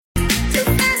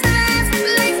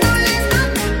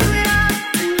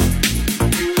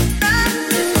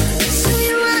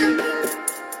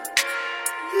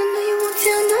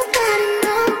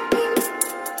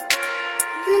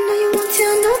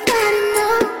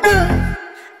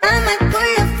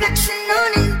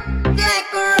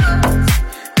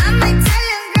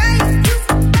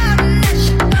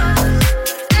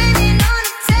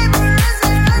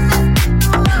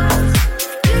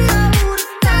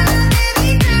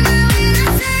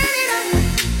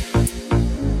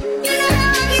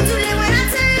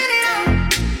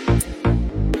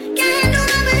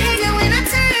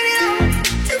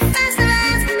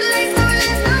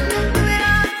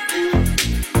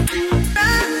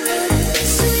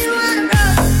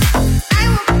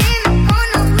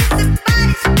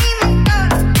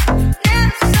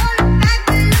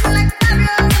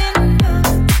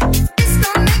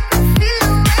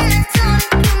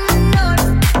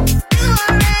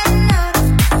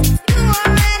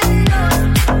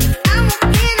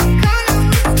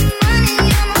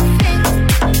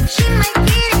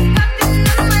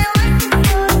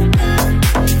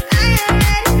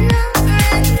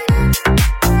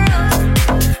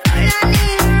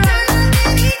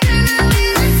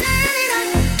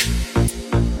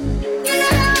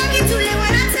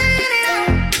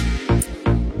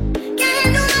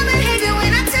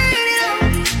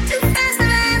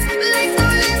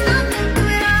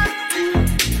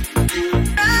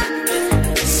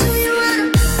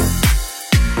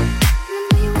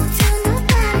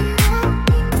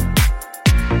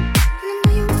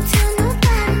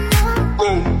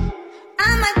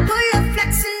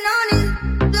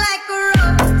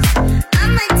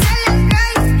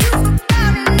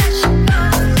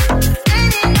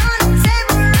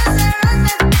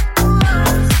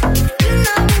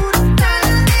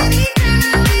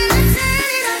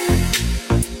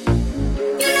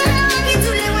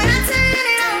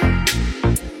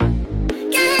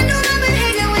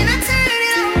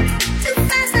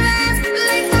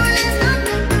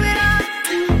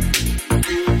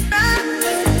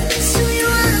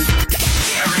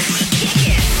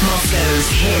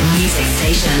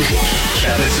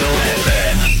Capital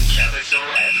FM. Capital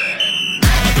FM.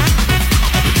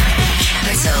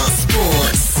 Capital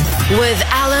Sports with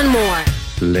Alan Moore.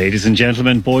 Ladies and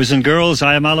gentlemen, boys and girls,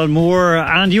 I am Alan Moore,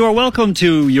 and you are welcome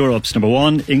to Europe's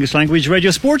 #1 English language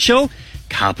radio sports show,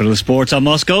 Capital Sports on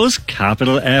Moscow's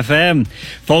Capital FM.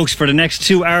 Folks, for the next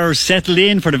 2 hours, settle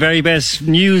in for the very best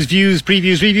news, views,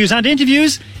 previews, reviews and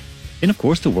interviews in, of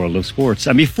course, the world of sports.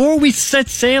 And before we set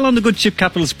sail on the good ship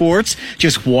Capital Sports,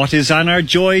 just what is on our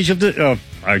voyage of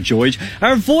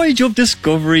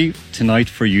discovery tonight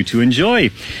for you to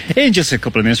enjoy. In just a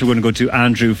couple of minutes, we're going to go to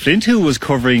Andrew Flint, who was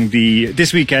covering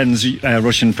this weekend's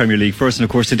Russian Premier League first, and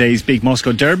of course today's big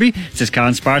Moscow derby,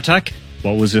 CSKA Spartak.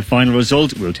 What was the final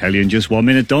result? We'll tell you in just 1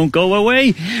 minute. Don't go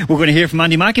away. We're going to hear from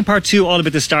Andy Mack in part 2, all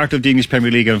about the start of the English Premier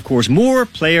League, and of course more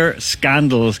player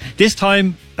scandals. This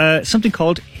time something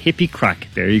called hippie crack.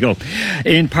 There you go.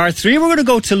 In part 3, we're going to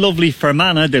go to lovely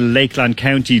Fermanagh, the Lakeland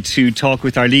county, to talk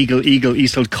with our legal eagle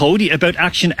Iseult Cody about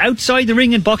action outside the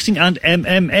ring in boxing and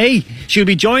MMA. She'll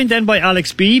be joined then by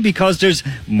Alex B, because there's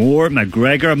more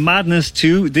McGregor madness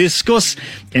to discuss.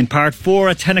 In part 4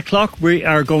 at 10 o'clock, we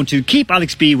are going to keep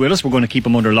Alex B with us. We're going to keep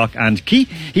him under lock and key.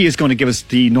 He is going to give us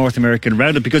the North American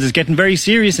roundup, because it's getting very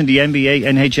serious in the NBA,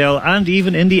 NHL and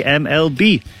even in the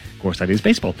MLB. Of course, that is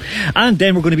baseball. And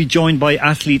then we're going to be joined by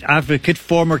athlete advocate,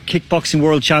 former kickboxing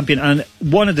world champion, and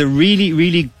one of the really,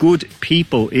 really good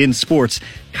people in sports,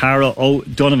 Cara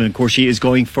O'Donovan. Of course, she is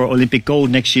going for Olympic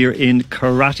gold next year in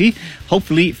karate.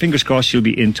 Hopefully, fingers crossed, she'll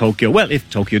be in Tokyo. Well, if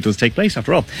Tokyo does take place,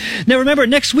 after all. Now, remember,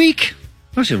 next week...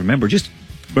 just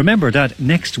remember that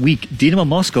next week, Dynamo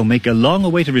Moscow make a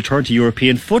long-awaited return to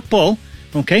European football.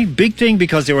 Okay, big thing,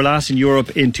 because they were last in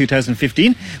Europe in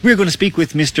 2015. We're going to speak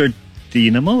with Mr.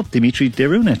 Dynamo, Dimitri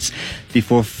Derunets,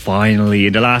 before finally,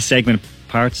 in the last segment,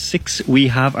 part 6, we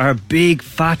have our big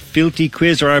fat filthy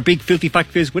quiz, or our big filthy fat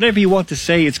quiz, whatever you want to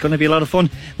say. It's going to be a lot of fun.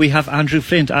 We have Andrew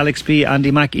Flint, Alex P, Andy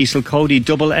Mack, Iseult Cody,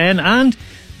 Double N and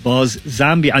Buzz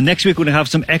Zambia. And next week we're going to have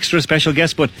some extra special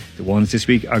guests, but the ones this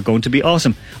week are going to be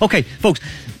awesome. Okay, folks,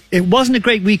 it wasn't a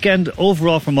great weekend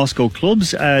overall for Moscow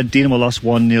clubs. Dynamo lost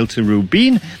 1-0 to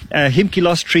Rubin. Khimki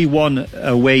lost 3-1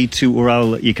 away to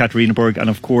Ural Yekaterinburg. And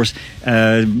of course,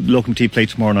 Lokomotiv play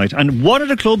tomorrow night. And one of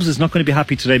the clubs is not going to be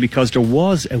happy today, because there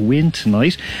was a win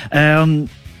tonight.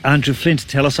 Andrew Flint,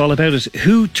 tell us all about it.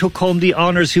 Who took home the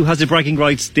honours? Who has the bragging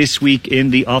rights this week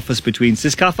in the office between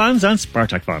CSKA fans and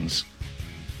Spartak fans?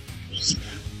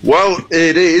 Well,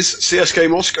 it is CSKA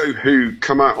Moscow who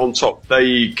come out on top.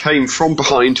 They came from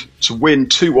behind to win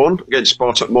 2-1 against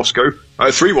Spartak Moscow.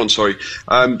 3-1, sorry.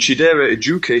 Chidera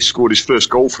Ejuke scored his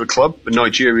first goal for the club, the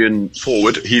Nigerian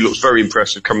forward. He looks very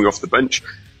impressive coming off the bench.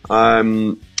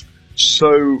 Alexander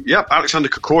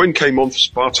Kokorin came on for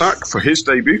Spartak for his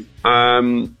debut.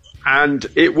 and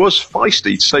it was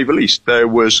feisty, to say the least. There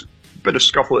was a bit of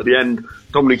scuffle at the end.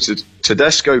 Dominic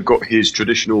Tedesco got his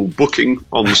traditional booking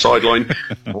on the sideline,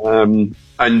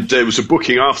 and there was a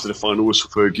booking after the finals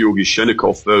for Georgi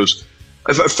Shenikov. There was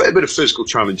a fair bit of physical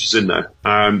challenges in there,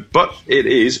 but it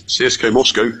is CSKA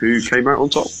Moscow who came out on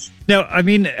top. Now, I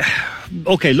mean,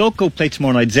 okay, Loco play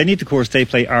tomorrow night. Zenit, of course, they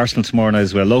play Arsenal tomorrow night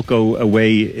as well. Loco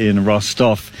away in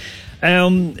Rostov.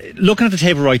 Looking at the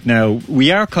table right now,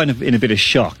 we are kind of in a bit of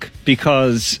shock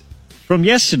because from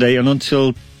yesterday and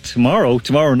until tomorrow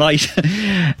night,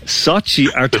 Sochi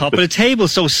are top of the table.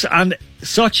 And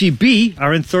Sochi B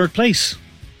are in third place.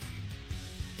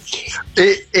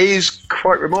 It is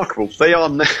quite remarkable. They are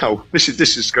now, this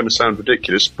is going to sound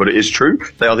ridiculous, but it is true.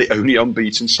 They are the only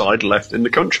unbeaten side left in the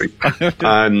country.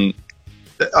 I mean,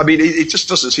 it just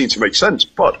doesn't seem to make sense.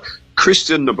 But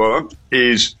Christian Nabar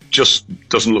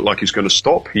doesn't look like he's going to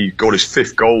stop. He got his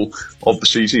 5th goal of the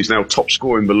season. He's now top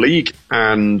scorer in the league.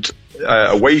 And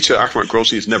away to Akhmat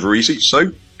Grozny is never easy.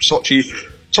 So Sochi,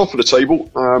 top of the table.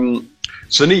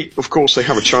 Zenit, of course, they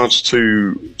have a chance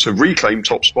to reclaim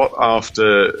top spot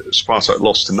after Spartak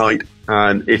lost tonight,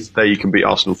 and if they can beat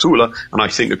Arsenal Tula, and I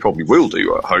think they probably will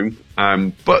do at home,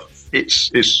 but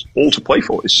it's all to play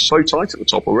for. It's so tight at the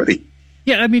top already.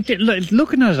 Yeah, I mean,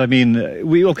 looking at it, I mean,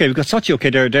 we've got Sochi,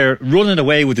 okay, they're running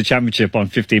away with the championship on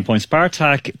 15 points.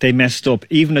 Spartak, they messed up.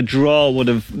 Even a draw would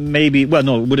have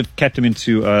would have kept them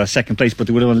into second place, but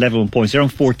they would have won level on points. They're on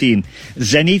 14.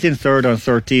 Zenit in third on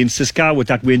 13. CSKA, with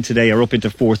that win today, are up into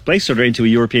fourth place, so they're into a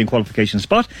European qualification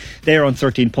spot. They're on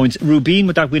 13 points. Rubin,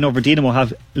 with that win over Dinamo,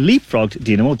 have leapfrogged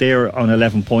Dinamo. They're on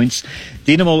 11 points.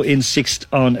 Dinamo in 6th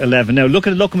on 11. Now, look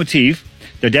at Lokomotiv.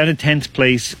 They're down in 10th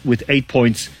place with 8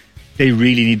 points. They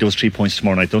really need those 3 points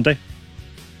tomorrow night, don't they?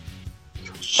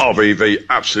 Oh, they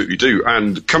absolutely do.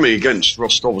 And coming against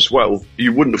Rostov as well,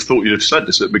 you wouldn't have thought you'd have said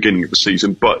this at the beginning of the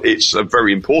season, but it's a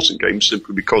very important game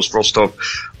simply because Rostov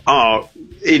are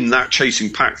in that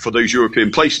chasing pack for those European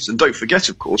places. And don't forget,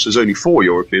 of course, there's only 4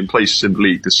 European places in the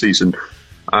league this season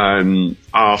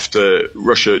after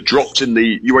Russia dropped in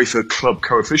the UEFA club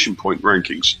coefficient point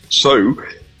rankings. So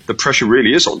the pressure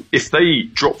really is on. If they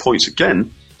drop points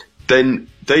again, then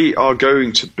they are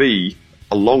going to be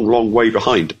a long, long way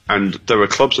behind. And there are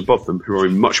clubs above them who are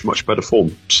in much, much better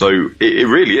form. So it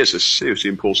really is a seriously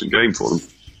important game for them.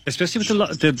 Especially with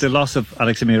the loss of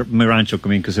Alexei Miranchuk, I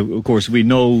mean, because of course we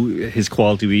know his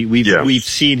quality. We've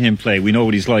seen him play. We know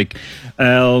what he's like.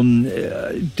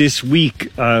 This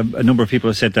week, a number of people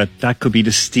have said that could be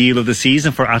the steal of the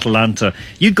season for Atalanta.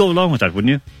 You'd go along with that,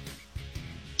 wouldn't you?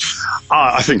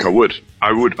 I think I would. I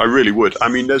really would. I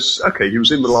mean, he was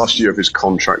in the last year of his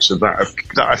contract, so that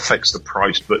affects the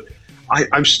price, but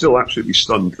I'm still absolutely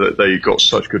stunned that they got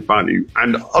such good value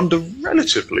and under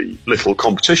relatively little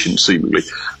competition, seemingly.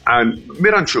 And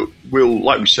Miranchuk will,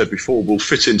 like we said before, will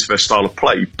fit into their style of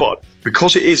play, but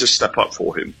because it is a step up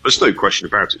for him, there's no question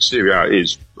about it. Serie A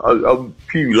is a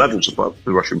few levels above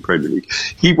the Russian Premier League.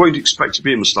 He won't expect to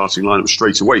be in the starting lineup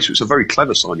straight away, so it's a very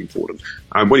clever signing for them.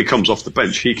 And when he comes off the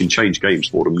bench, he can change games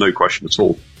for them, no question at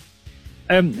all.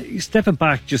 Stepping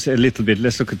back just a little bit,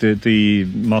 let's look at the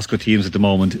Moscow teams at the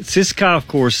moment. CSKA, of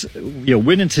course,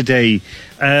 winning today.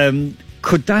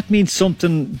 Could that mean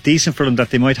something decent for them, that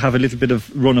they might have a little bit of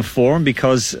run of form?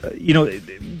 Because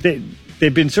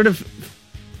they've been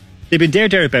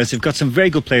thereabouts. They've got some very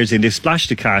good players in. They've splashed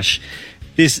the cash.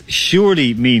 This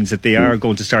surely means that they are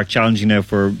going to start challenging now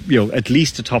for at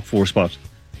least a top 4 spot.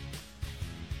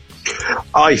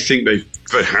 I think they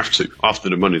have to after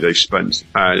the money they've spent.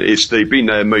 They've been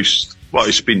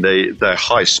it's been their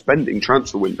highest spending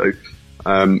transfer window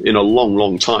in a long,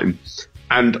 long time.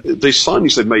 And the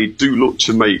signings they've made do look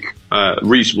to make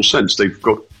reasonable sense. They've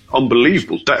got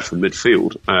unbelievable depth in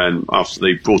midfield, and after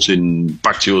they brought in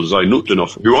Bakhtiyor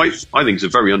Zaynutdinov, who I think is a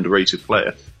very underrated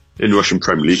player in the Russian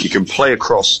Premier League. He can play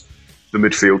across the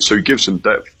midfield, so he gives them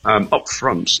depth up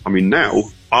front. I mean, now,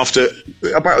 after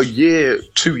about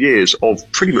 2 years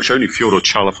of pretty much only Fyodor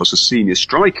Chalov as a senior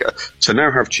striker, to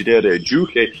now have Chidere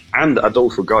Juke and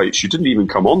Adolfo Gajic, who didn't even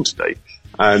come on today,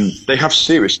 they have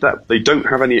serious depth. They don't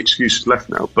have any excuses left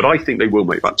now, but I think they will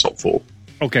make that top 4.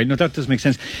 Okay, no, that does make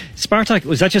sense. Spartak,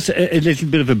 was that just a little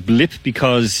bit of a blip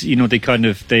because they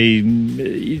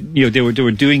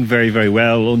were doing very, very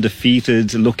well,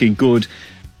 undefeated, looking good,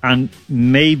 and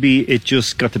maybe it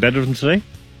just got the better of them today?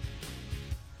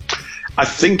 I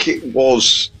think it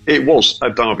was a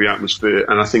derby atmosphere,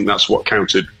 and I think that's what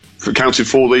counted for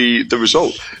the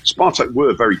result. Spartak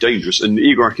were very dangerous, and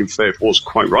Igor Akinfeev was,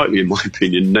 quite rightly, in my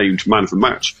opinion, named man of the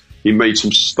match. He made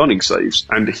some stunning saves,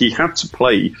 and he had to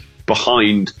play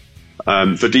behind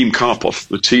Vadim Karpov,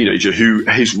 the teenager, who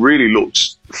has really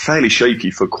looked fairly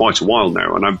shaky for quite a while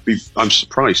now, and I'm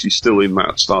surprised he's still in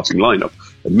that starting lineup.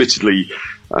 Admittedly,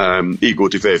 Igor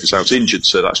Diveev is out injured,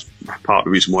 so that's part of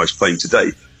the reason why he's playing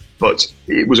today. But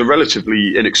it was a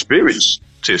relatively inexperienced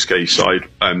TSK side,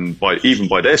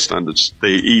 by their standards.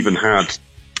 They even had,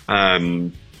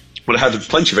 it had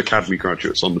plenty of academy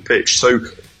graduates on the pitch. So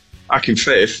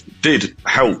Akinfeev did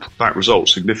help that result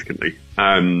significantly.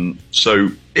 So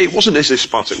it wasn't as if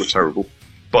Spartak were terrible,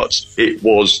 but it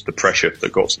was the pressure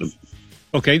that got to them.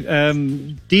 Okay,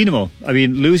 Dinamo. I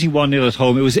mean, losing 1-0 at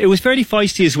home, it was fairly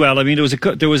feisty as well. I mean, there was a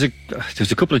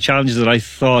couple of challenges that I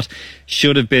thought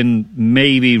should have been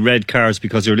maybe red cards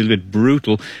because they were a little bit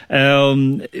brutal.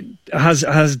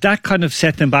 Has that kind of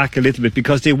set them back a little bit,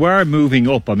 because they were moving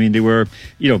up? I mean, they were,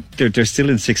 they're still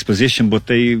in 6th position, but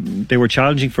they were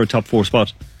challenging for a top 4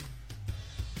 spot.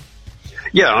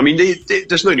 Yeah, I mean,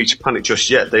 there's no need to panic just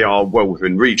yet. They are well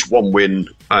within reach. One win,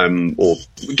 or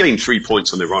gain 3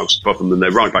 points on their rivals above them, and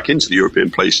they're right back into the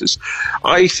European places.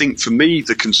 I think, for me,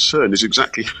 the concern is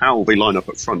exactly how they line up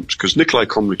up front, because Nikolai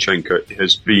Komlichenko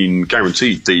has been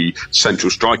guaranteed the central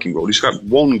striking role. He's got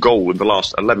 1 goal in the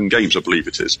last 11 games, I believe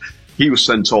it is. He was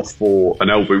sent off for an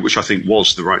elbow, which I think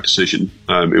was the right decision.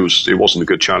 It wasn't a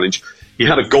good challenge. He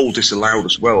had a goal disallowed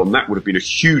as well, and that would have been a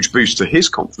huge boost to his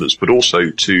confidence, but also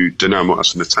to Dinamo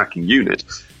as an attacking unit.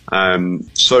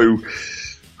 They've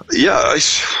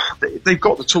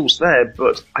got the tools there,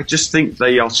 but I just think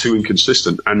they are too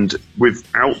inconsistent. And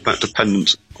without that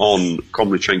dependence on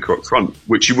Komlichenko up front,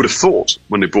 which you would have thought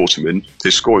when they brought him in,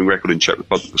 his scoring record in Czech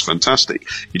Republic was fantastic.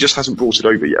 He just hasn't brought it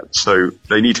over yet, so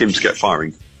they need him to get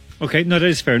firing. Okay, no, that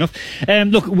is fair enough.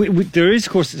 Look, there is,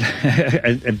 of course,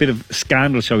 a bit of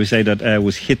scandal, shall we say, that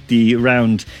was hit the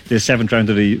 7th round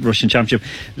of the Russian Championship.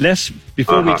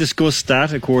 Before we discuss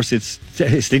that, of course, it's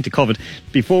linked to COVID.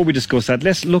 Before we discuss that,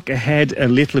 let's look ahead a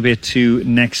little bit to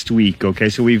next week. Okay,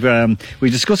 so we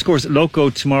discussed, of course,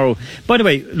 Loko tomorrow. By the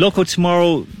way, Loko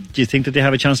tomorrow, do you think that they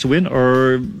have a chance to win,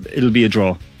 or it'll be a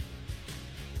draw?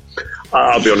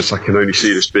 I'll be honest, I can only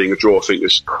see this being a draw. I think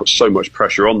there's so much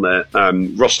pressure on there.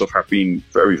 Rostov have been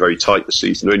very, very tight this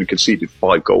season. They only conceded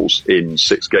 5 goals in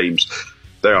 6 games.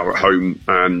 They are at home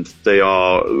and they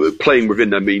are playing within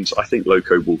their means. I think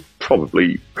Loko will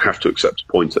probably have to accept a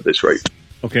point at this rate.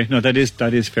 Okay, no, that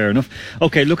is fair enough.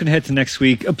 Okay, looking ahead to next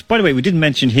week. By the way, we didn't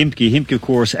mention Himki. Himki, of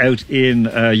course, out in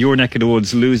your neck of the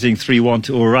woods, losing 3-1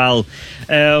 to Ural.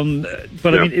 I mean,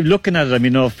 looking at it, I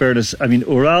mean, in all fairness, I mean,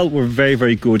 Ural were very,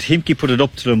 very good. Himki put it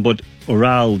up to them, but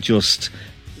Ural just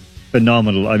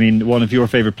phenomenal. I mean, one of your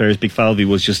favourite players, Big Falvey,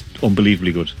 was just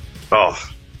unbelievably good. Oh,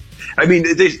 I mean,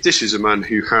 this is a man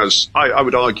who has, I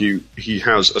would argue, he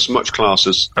has as much class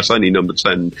as any number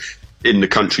 10 in the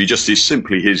country. Just is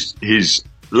simply his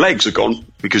legs are gone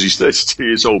because he's 32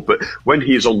 years old, but when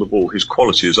he is on the ball, his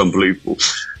quality is unbelievable.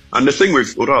 And the thing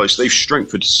with Ural is they've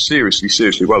strengthened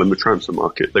seriously well in the transfer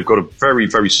market. They've got a very,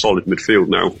 very solid midfield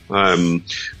now.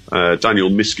 Daniel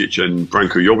Miskic and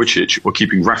Branko Jovicic were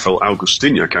keeping Rafael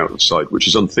Augustiniak out of the side, which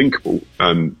is unthinkable,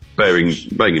 bearing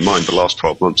in mind the last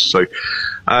 12 months. So,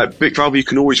 Big Falvey you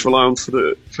can always rely on for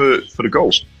the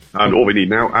goals. And all we need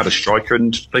now, add a striker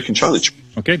and they can challenge.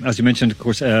 Okay, as you mentioned, of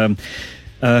course,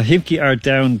 Himki are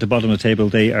down the bottom of the table.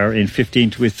 They are in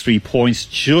 15th with 3 points,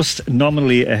 just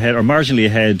nominally ahead, or marginally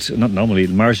ahead, not nominally,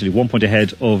 marginally 1 point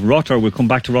ahead of Rotor. We'll come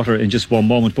back to Rotor in just one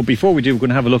moment. But before we do, we're going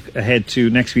to have a look ahead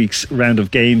to next week's round of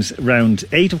games, round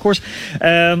 8, of course.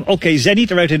 Okay,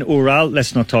 Zenit are out in Ural.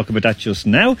 Let's not talk about that just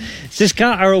now.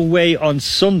 CSKA are away on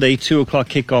Sunday, 2 o'clock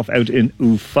kickoff out in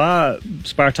Ufa.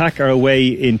 Spartak are away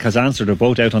in Kazan, so they're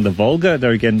both out on the Volga.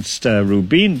 They're against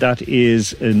Rubin. That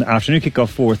is an afternoon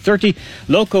kickoff, 4:30.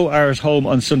 Loko are at home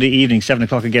on Sunday evening, 7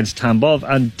 o'clock against Tambov,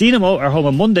 and Dinamo are home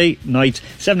on Monday night,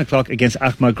 7 o'clock against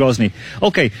Akhmat Grozny.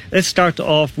 Okay, let's start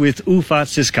off with Ufa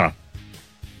CSKA.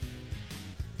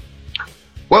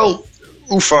 Well,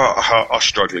 Ufa are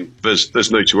struggling.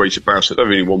 There's no two ways about it. They've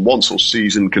only won once all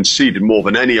season, conceded more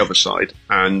than any other side,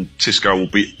 and CSKA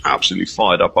will be absolutely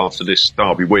fired up after this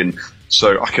derby win.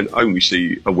 So I can only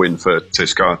see a win for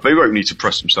CSKA. They won't need to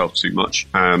press themselves too much,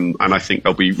 and I think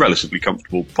they'll be relatively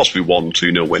comfortable, possibly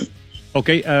 1-2-0 win.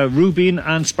 Okay, Rubin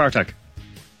and Spartak.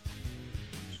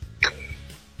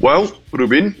 Well,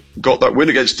 Rubin got that win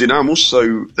against Dinamo,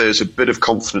 so there's a bit of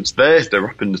confidence there. They're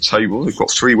up in the table. They've got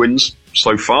 3 wins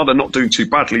so far. They're not doing too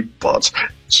badly, but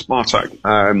Spartak,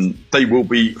 they will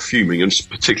be fuming, and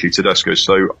particularly Tedesco.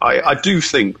 So I do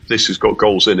think this has got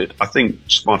goals in it. I think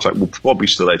Spartak will probably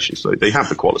still edge this, though. They have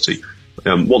the quality.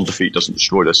 One defeat doesn't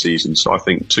destroy their season, so I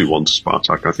think 2-1 to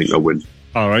Spartak. I think they'll win.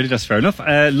 Alrighty, that's fair enough.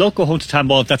 Loko home to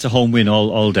Tambov, that's a home win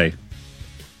all day.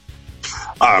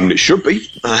 It should be.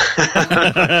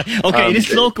 Okay, it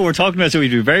is local we're talking about, so we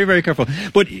have to be very, very careful.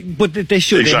 But they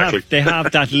should. Exactly. They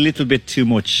have that little bit too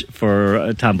much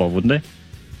for Tambov, wouldn't they?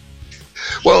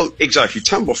 Well, exactly.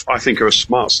 Tambov, I think, are a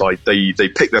smart side. They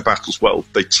pick their battles well.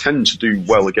 They tend to do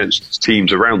well against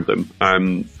teams around them.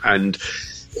 And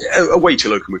away to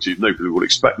Lokomotiv, nobody will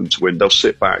expect them to win. They'll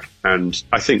sit back, and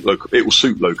I think it will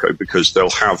suit Loco because they'll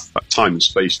have that time and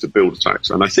space to build attacks.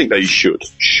 And I think they should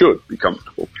be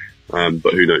comfortable.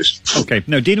 But who knows? Okay.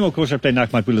 Now, Dinamo, of course, are playing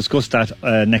Nakhmat. We'll discuss that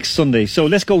next Sunday. So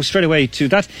let's go straight away to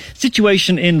that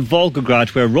situation in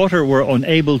Volgograd where Rotor were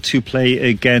unable to play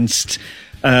against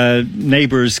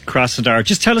neighbours Krasnodar.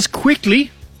 Just tell us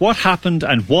quickly what happened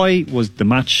and why was the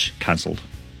match cancelled?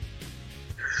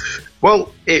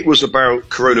 Well, it was about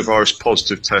coronavirus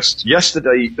positive tests.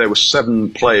 Yesterday, there were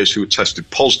 7 players who were tested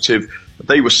positive.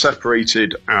 They were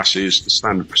separated, as is the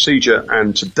standard procedure,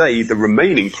 and today the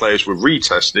remaining players were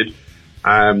retested.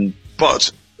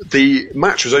 But the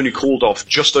match was only called off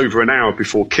just over an hour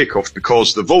before kickoff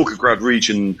because the Volgograd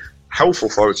region health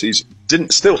authorities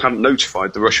hadn't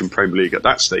notified the Russian Premier League at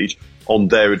that stage on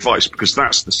their advice, because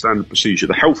that's the standard procedure.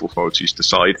 The health authorities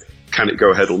decide, can it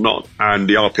go ahead or not? And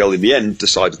the RPL in the end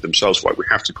decided themselves, right, we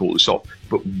have to call this off.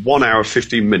 But 1 hour,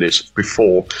 15 minutes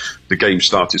before the game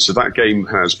started. So that game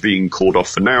has been called off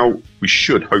for now. We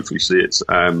should hopefully see it.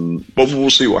 Well, we'll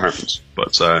see what happens.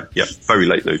 But very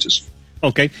late notice.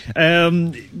 Okay.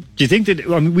 Do you think that,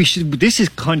 we should, this is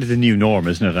kind of the new norm,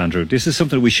 isn't it, Andrew? This is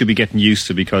something we should be getting used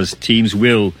to because teams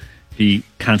will be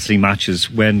cancelling matches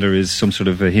when there is some sort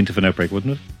of a hint of an outbreak,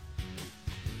 wouldn't it?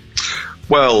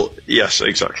 Well, yes,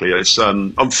 exactly. It's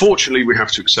unfortunately we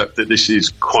have to accept that this is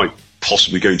quite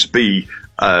possibly going to be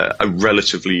a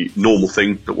relatively normal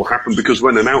thing that will happen, because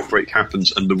when an outbreak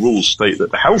happens and the rules state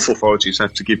that the health authorities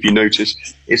have to give you notice,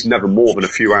 it's never more than a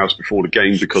few hours before the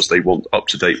game because they want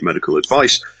up-to-date medical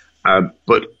advice.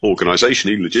 But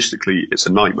organisationally, logistically, it's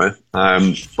a nightmare.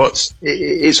 But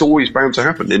it's always bound to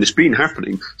happen, and it's been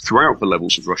happening throughout the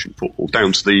levels of Russian football,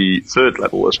 down to the third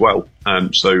level as well.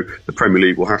 So the Premier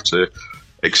League will have to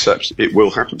accept it will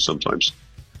happen sometimes.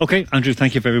 Okay, Andrew,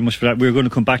 thank you very much for that. We're going to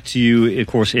come back to you, of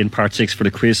course, in part 6 for the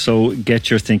quiz, so get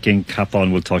your thinking cap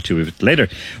on. We'll talk to you a bit later.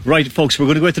 Right, folks, we're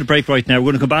going to go to the break right now.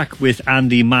 We're going to come back with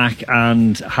Andy Mack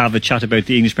and have a chat about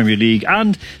the English Premier League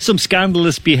and some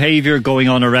scandalous behaviour going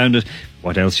on around it.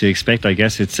 What else do you expect? I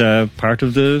guess it's part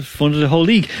of the fun of the whole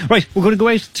league. Right, we're going to go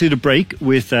out to the break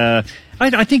with...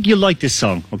 I think you'll like this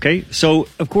song, okay? So,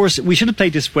 of course, we should have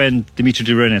played this when Dimitri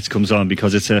Durenets comes on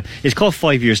because it's called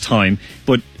 5 Years' Time,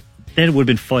 but then it would have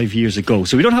been 5 years ago.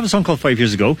 So we don't have a song called 5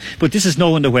 Years Ago, but this is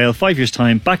No One the Whale, 5 Years'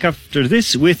 Time. Back after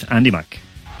this with Andy Mack.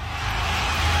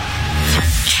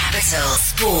 Capital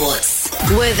Sports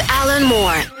with Alan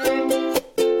Moore.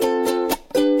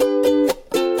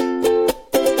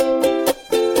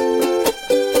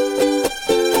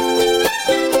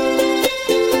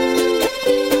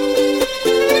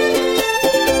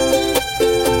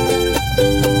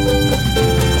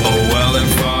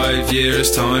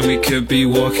 Time we could be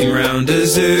walking around a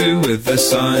zoo with the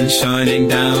sun shining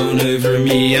down over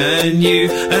me and you,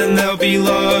 and there'll be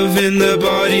love in the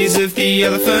bodies of the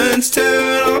elephants too.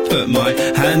 And I'll put my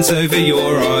hands over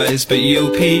your eyes, but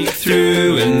you'll peek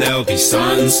through, and there'll be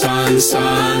sun, sun,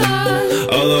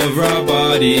 sun all over our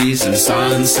bodies, and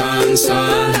sun, sun,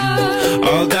 sun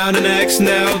all down the necks, and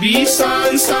there'll be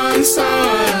sun, sun,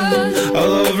 sun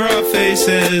all over our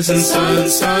faces, and sun,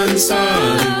 sun,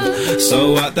 sun.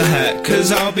 So what the heck,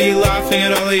 'cause I'll be laughing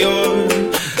at all of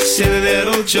your silly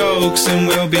little jokes, and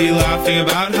we'll be laughing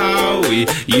about how we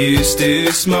used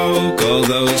to smoke all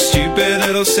those stupid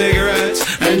little cigarettes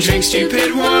and drink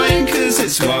stupid wine, 'cause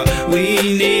it's what we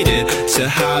needed to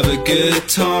have a good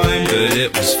time. But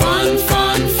it was fun,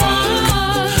 fun,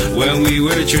 fun when we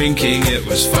were drinking. It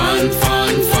was fun,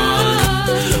 fun,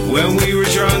 fun when we were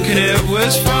drunk, and it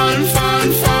was fun,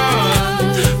 fun,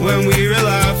 fun when we were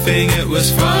laughing. It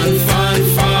was fun, fun,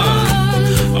 fun.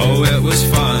 Oh, it was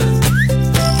fun.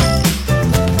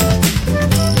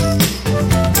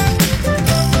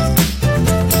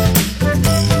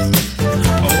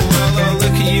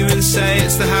 Say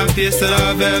it's the happiest that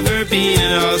I've ever been,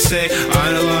 and I'll say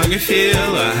I no longer feel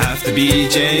I have to be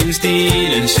James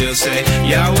Dean, and she'll say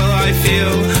yeah, well I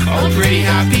feel all pretty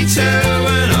happy too,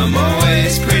 and I'm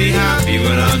always pretty happy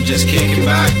when I'm just kicking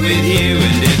back with you.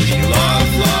 And it'd be love,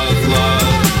 love, love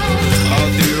all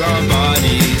through our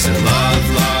bodies, and love,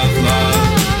 love, love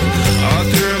all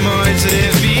through our minds, and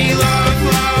it'd be love,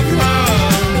 love,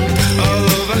 love all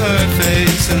over her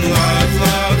face, and love,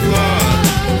 love, love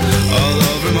all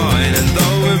over mine. And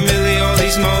though admittedly all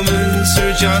these moments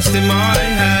are just in my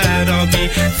head, I'll be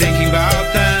thinking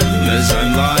about them as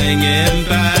I'm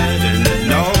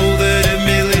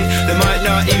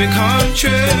even come true,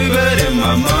 but in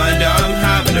my mind I'm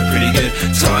having a pretty good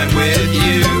time with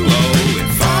you. Oh, in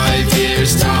 5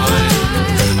 years time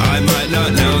I might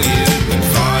not know you. In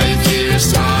 5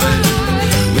 years time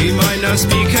we might not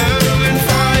speak. Oh, in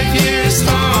 5 years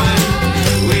time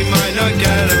we might not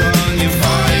get along. In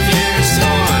 5 years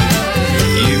time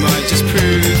you might just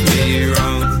prove me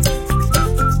wrong.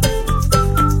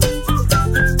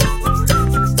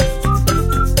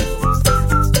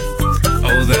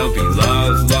 Oh, there'll be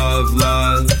love, love,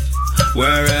 love.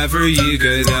 Wherever you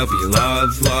go, there'll be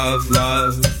love, love,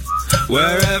 love.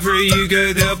 Wherever you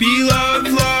go, there'll be love,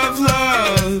 love,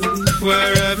 love.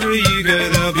 Wherever you go,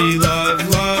 there'll be love,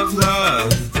 love,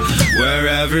 love.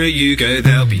 Wherever you go,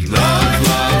 there'll be love,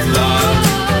 love,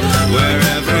 love.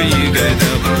 Wherever you go,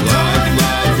 there'll be love,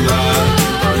 love, love.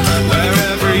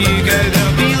 Wherever you go,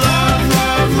 there'll be love,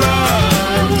 love,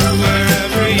 love.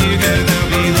 Wherever you go,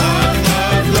 there'll be love,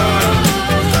 love, love.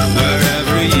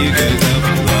 Wherever you go, there'll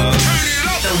be love.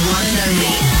 The one and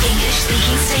only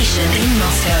English-speaking station in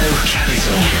Moscow.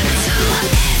 Capital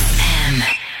FM.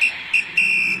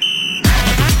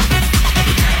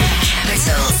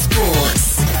 Capital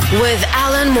Sports with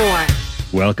Alan Moore.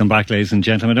 Welcome back, ladies and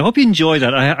gentlemen. I hope you enjoyed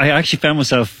that. I actually found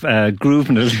myself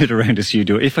grooving a little bit around the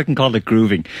studio, if I can call it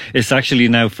grooving. It's actually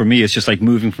now, for me, it's just like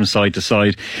moving from side to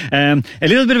side. A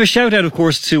little bit of a shout out, of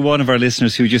course, to one of our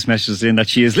listeners who just messaged us in that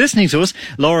she is listening to us.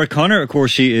 Laura Connor, of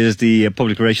course, she is the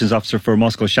Public Relations Officer for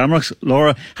Moscow Shamrocks.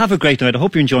 Laura, have a great night. I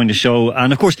hope you're enjoying the show.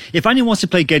 And, of course, if anyone wants to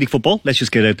play Gaelic football, let's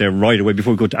just get out there right away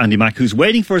before we go to Andy Mack, who's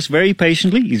waiting for us very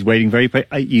patiently. He's waiting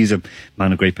he's a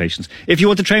man of great patience. If you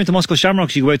want to train with the Moscow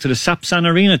Shamrocks, you go out to the Sapsan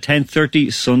Arena,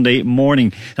 10:30 Sunday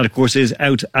morning. That, of course, is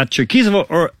out at Cherkizovo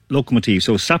or Lokomotiv.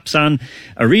 So Sapsan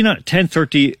Arena,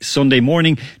 10:30 Sunday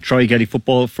morning. Try Gaelic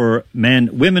football for men,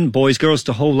 women, boys, girls,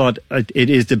 the whole lot. It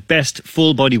is the best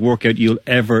full body workout you'll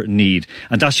ever need.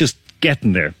 And that's just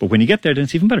getting there. But when you get there, then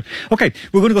it's even better. Okay,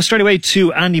 we're going to go straight away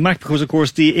to Andy Mack because, of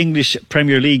course, the English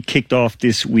Premier League kicked off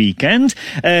this weekend.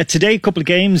 Today, a couple of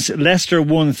games. Leicester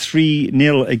won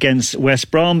 3-0 against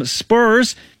West Brom.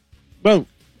 Spurs, well,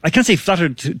 I can't say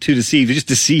flattered to deceive. They just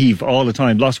deceive all the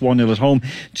time. Lost 1-0 at home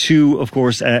to, of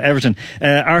course, Everton.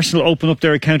 Arsenal opened up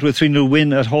their account with a 3-0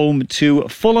 win at home to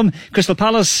Fulham. Crystal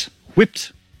Palace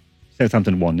whipped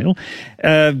Southampton 1-0.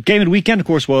 Game of the weekend, of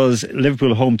course, was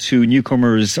Liverpool home to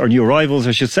newcomers, or new arrivals,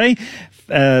 I should say.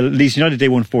 Leeds United, they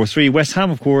won 4-3. West Ham,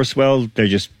 of course, well, they're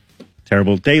just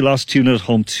terrible. They lost 2-0 at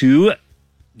home to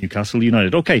Newcastle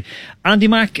United. Okay, Andy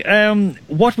Mack,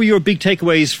 what were your big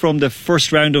takeaways from the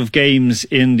first round of games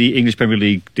in the English Premier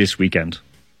League this weekend?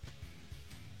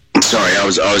 Sorry, I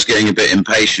was getting a bit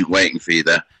impatient waiting for you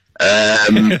there.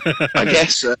 I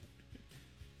guess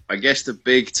the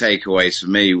big takeaways for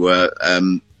me were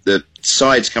the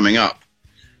sides coming up.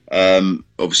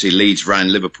 Obviously, Leeds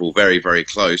ran Liverpool very, very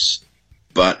close,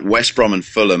 but West Brom and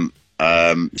Fulham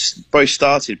both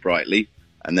started brightly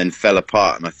and then fell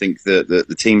apart. And I think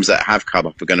the teams that have come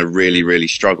up are going to really, really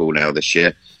struggle now this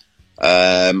year.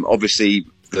 Obviously,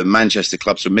 the Manchester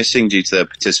clubs are missing due to their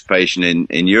participation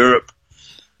in Europe.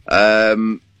 I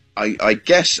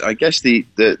guess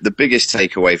the biggest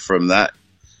takeaway from that,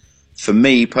 for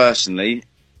me personally,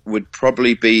 would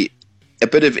probably be a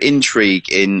bit of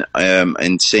intrigue in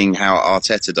seeing how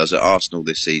Arteta does at Arsenal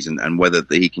this season and whether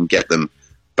he can get them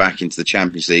back into the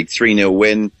Champions League. 3-0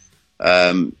 win.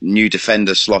 New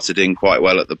defender slotted in quite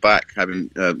well at the back, having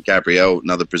Gabriel,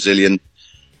 another Brazilian.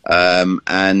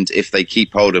 And if they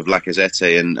keep hold of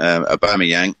Lacazette and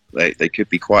Aubameyang, they could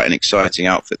be quite an exciting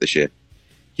outfit this year.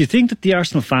 Do you think that the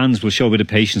Arsenal fans will show a bit of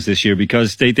patience this year?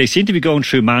 Because they seem to be going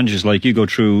through managers like you go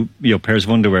through, pairs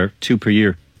of underwear, 2 per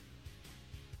year.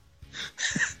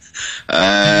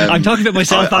 I'm talking about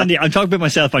myself, Andy.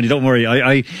 Don't worry.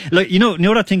 I like you know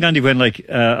that thing, Andy. When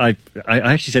I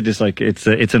actually said this,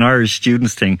 it's an Irish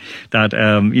students thing that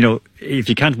if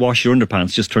you can't wash your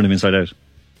underpants, just turn them inside out.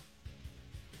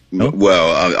 No?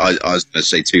 Well, I was going to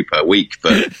say 2 per week,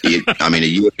 but a year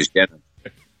is generous.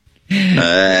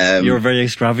 You're very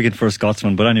extravagant for a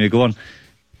Scotsman, but anyway, go on.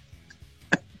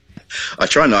 I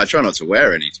try not to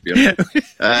wear any, to be honest.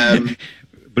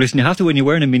 But listen, you have to, when you're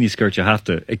wearing a miniskirt, you have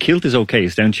to. A kilt is okay,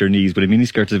 it's down to your knees, but a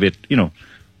miniskirt is a bit, Yeah,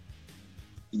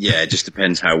 it just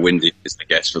depends how windy it is, I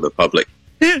guess, for the public.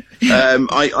 I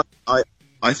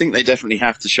think they definitely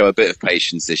have to show a bit of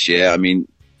patience this year. I mean,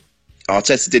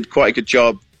 Arteta did quite a good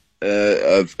job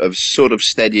of sort of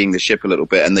steadying the ship a little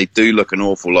bit, and they do look an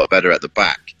awful lot better at the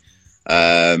back.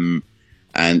 And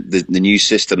the new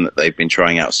system that they've been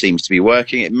trying out seems to be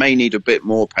working. It may need a bit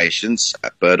more patience,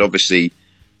 but obviously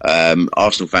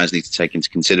Arsenal fans need to take into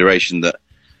consideration that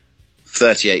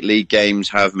 38 league games,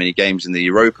 however many games in the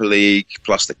Europa League,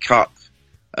 plus the Cup.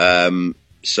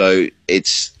 So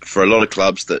it's for a lot of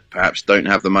clubs that perhaps don't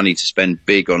have the money to spend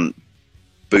big on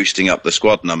boosting up the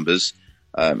squad numbers.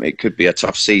 It could be a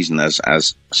tough season,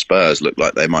 as Spurs look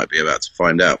like they might be about to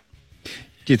find out.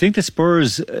 Do you think the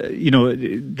Spurs,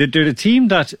 they're a team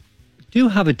that do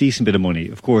have a decent bit of money?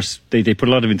 Of course, they put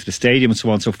a lot of it into the stadium and so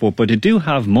on and so forth, but they do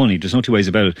have money. There's no two ways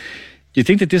about it. Do you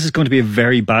think that this is going to be a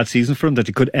very bad season for them, that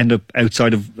they could end up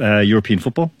outside of European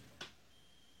football?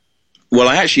 Well,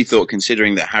 I actually thought,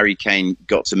 considering that Harry Kane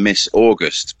got to miss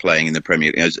August playing in the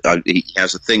Premier League, he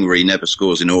has a thing where he never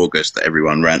scores in August that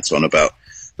everyone rants on about.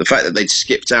 The fact that they'd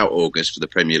skipped out August for the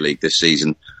Premier League this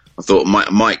season, I thought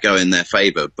might go in their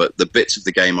favour. But the bits of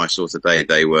the game I saw today,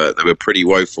 they were pretty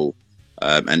woeful.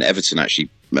 And Everton actually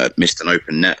missed an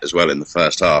open net as well in the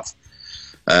first half.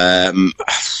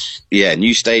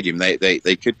 New stadium.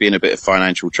 They could be in a bit of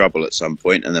financial trouble at some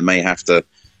point, and they may have to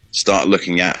start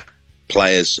looking at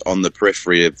players on the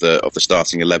periphery of the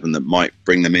starting 11 that might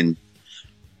bring them in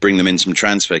some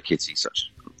transfer kitty, such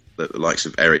as the likes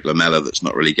of Eric Lamela, that's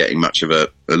not really getting much of a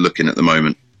look in at the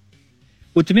moment.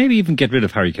 Would they maybe even get rid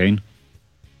of Harry Kane?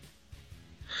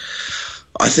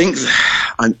 I think,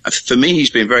 for me, he's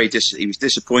been he was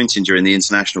disappointing during the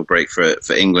international break for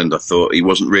England. I thought he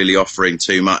wasn't really offering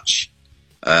too much.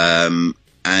 And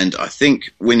I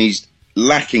think when he's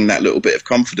lacking that little bit of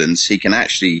confidence, he can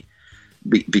actually,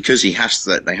 because they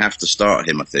have to start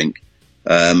him, I think,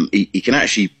 he can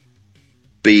actually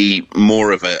be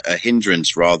more of a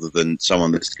hindrance rather than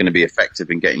someone that's going to be effective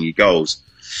in getting you goals.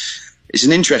 It's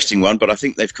an interesting one, but I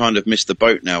think they've kind of missed the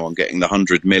boat now on getting the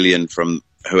 100 million from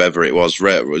whoever it was.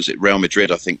 Was it Real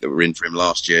Madrid, I think, that were in for him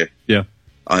last year? Yeah.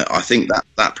 I think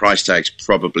that price tag's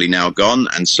probably now gone,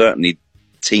 and certainly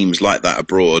teams like that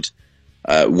abroad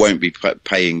won't be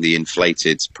paying the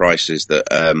inflated prices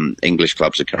that English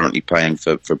clubs are currently paying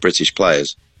for British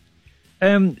players.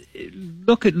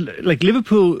 Look at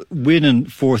Liverpool winning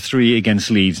 4-3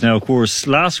 against Leeds. Now, of course,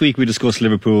 last week we discussed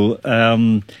Liverpool.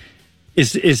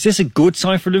 Is this a good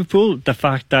sign for Liverpool, the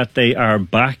fact that they are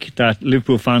back, that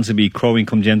Liverpool fans will be crowing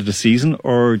come the end of the season,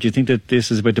 or do you think that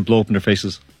this is about to blow up in their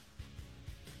faces?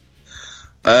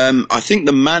 I think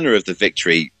the manner of the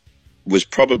victory was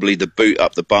probably the boot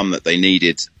up the bum that they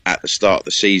needed at the start of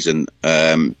the season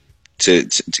to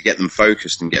get them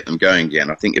focused and get them going again.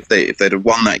 I think if they'd have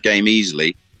won that game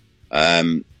easily,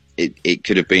 it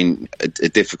could have been a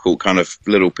difficult kind of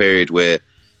little period where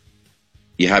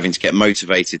you're having to get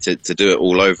motivated to do it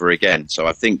all over again. So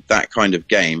I think that kind of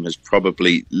game has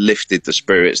probably lifted the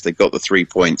spirits. They got the 3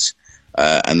 points,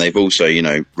 and they've also,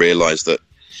 realised that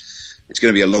it's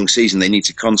going to be a long season. They need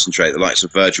to concentrate. The likes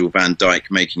of Virgil van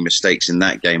Dijk making mistakes in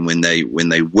that game when they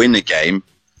win a game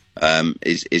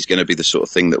is going to be the sort of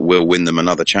thing that will win them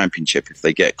another championship if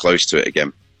they get close to it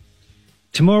again.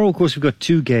 Tomorrow, of course, we've got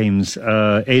two games,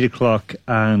 8 o'clock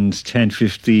and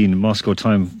 10:15 Moscow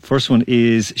time. First one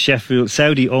is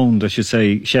Saudi-owned, I should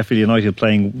say, Sheffield United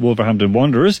playing Wolverhampton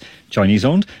Wanderers,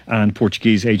 Chinese-owned, and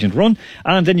Portuguese agent run.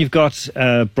 And then you've got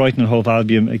Brighton and Hove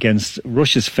Albion against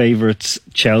Russia's favourites,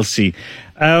 Chelsea.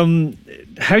 How do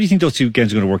you think those two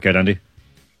games are going to work out, Andy?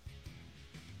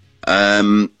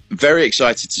 Very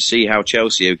excited to see how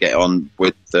Chelsea get on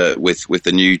with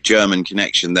the new German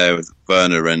connection there with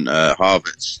Werner and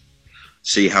Havertz.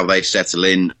 See how they settle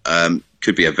in.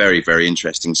 Could be a very, very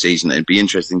interesting season. It'd be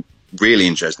really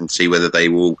interesting to see whether they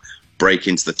will break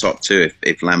into the top two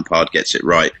if Lampard gets it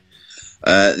right.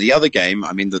 The other game,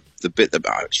 I mean, the bit that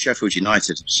Sheffield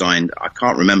United have signed, I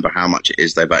can't remember how much it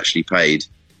is they've actually paid,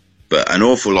 but an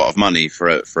awful lot of money for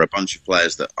a bunch of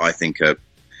players that I think are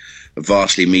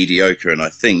vastly mediocre, and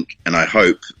I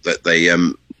hope that they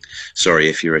sorry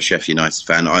if you're a Sheffield United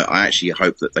fan, I actually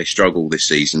hope that they struggle this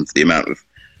season for the amount of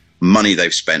money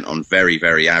they've spent on very,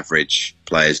 very average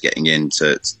players getting in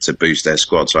to boost their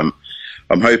squad. So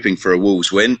I'm hoping for a Wolves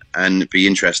win, and it'd be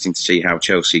interesting to see how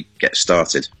Chelsea get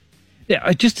started.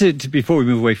 Yeah, just before we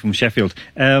move away from Sheffield,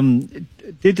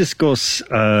 did discuss,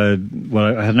 I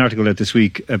had an article out this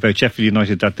week about Sheffield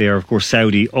United, that they are, of course,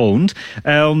 Saudi-owned.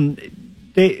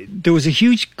 There was a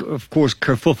huge, of course,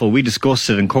 kerfuffle. We discussed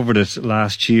it and covered it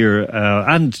last year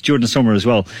and during the summer as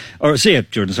well.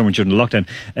 During the summer, during the lockdown,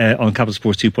 on Capital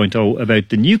Sports 2.0 about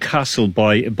the Newcastle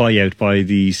buyout by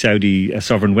the Saudi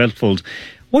Sovereign Wealth Fund.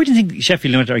 Why do you think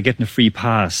Sheffield United are getting a free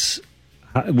pass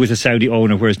with a Saudi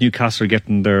owner, whereas Newcastle are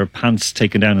getting their pants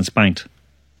taken down and spanked?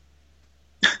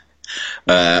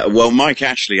 Well, Mike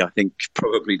Ashley, I think,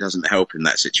 probably doesn't help in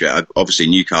that situation. Obviously,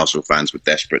 Newcastle fans were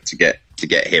desperate to get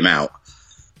him out.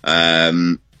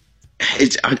 I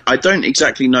don't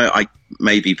exactly know.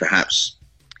 Maybe perhaps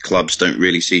clubs don't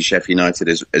really see Sheffield United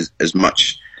as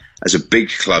much as a big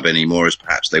club anymore as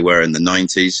perhaps they were in the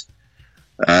 90s.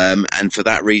 And for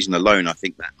that reason alone, I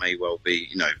think that may well be,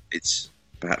 it's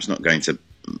perhaps not going to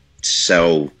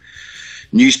sell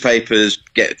newspapers,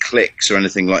 get clicks or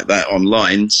anything like that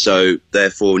online. So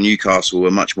therefore, Newcastle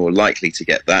were much more likely to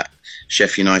get that.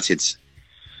 Sheffield United,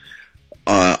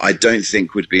 I don't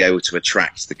think would be able to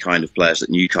attract the kind of players that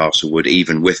Newcastle would,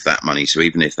 even with that money. So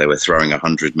even if they were throwing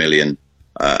 100 million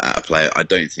at a player, I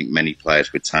don't think many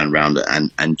players would turn around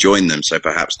and join them. So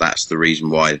perhaps that's the reason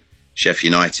why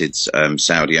Sheffield United's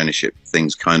Saudi ownership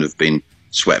thing's kind of been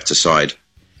swept aside.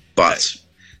 But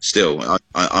still,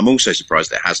 I'm also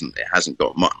surprised it hasn't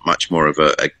got much more of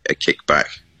a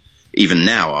kickback. Even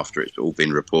now, after it's all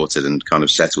been reported and kind of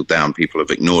settled down, people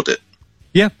have ignored it.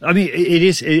 Yeah, I mean, it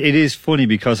is funny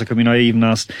because, I even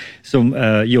asked some,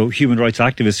 human rights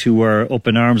activists who were up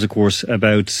in arms, of course,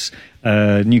 about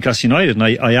Newcastle United, and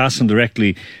I asked them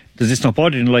directly, does this not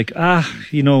bother you?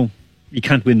 And you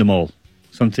can't win them all.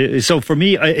 So for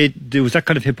me, there was that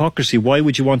kind of hypocrisy. Why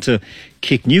would you want to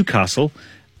kick Newcastle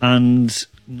and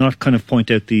not kind of point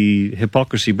out the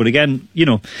hypocrisy? But again,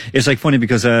 it's like funny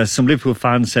because some Liverpool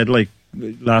fans said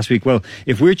last week, well,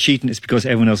 if we're cheating, it's because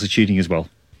everyone else is cheating as well.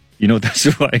 That's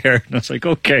what I heard. And I was like,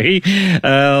 okay.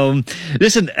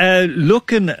 Listen,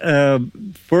 looking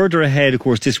further ahead, of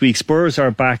course, this week, Spurs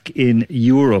are back in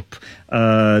Europe.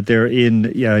 They're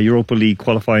in Europa League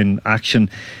qualifying action.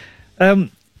 Do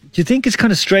you think it's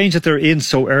kind of strange that they're in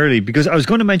so early? Because I was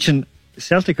going to mention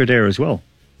Celtic are there as well.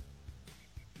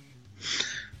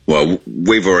 Well,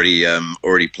 we've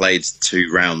already played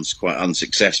 2 rounds quite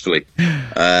unsuccessfully.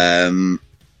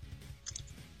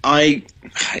 I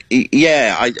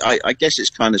guess it's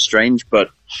kind of strange, but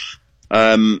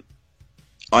I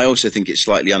also think it's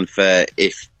slightly unfair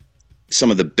if some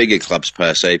of the bigger clubs,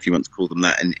 per se, if you want to call them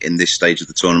that, in this stage of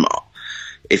the tournament,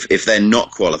 if they're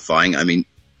not qualifying. I mean,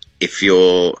 if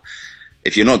you're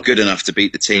not good enough to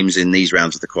beat the teams in these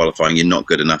rounds of the qualifying, you're not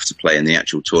good enough to play in the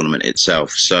actual tournament itself.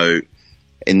 So,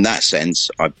 in that sense,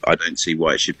 I don't see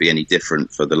why it should be any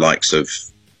different for the likes of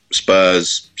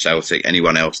Spurs, Celtic,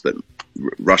 anyone else that.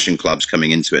 Russian clubs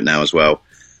coming into it now as well.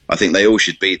 I think they all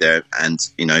should be there, and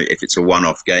if it's a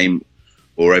one-off game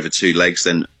or over 2 legs,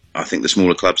 then I think the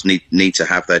smaller clubs need to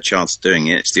have their chance of doing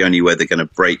it. It's the only way they're going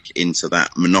to break into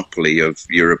that monopoly of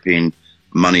European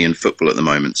money and football at the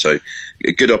moment. So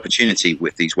a good opportunity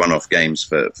with these one-off games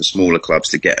for smaller clubs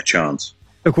to get a chance.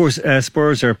 Of course,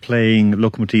 Spurs are playing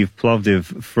Lokomotiv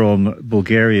Plovdiv from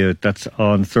Bulgaria. That's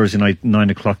on Thursday night,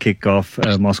 9 o'clock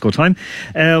kickoff, Moscow time.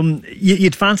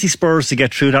 You'd fancy Spurs to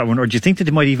get through that one, or do you think that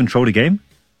they might even throw the game?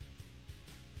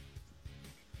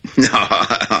 No,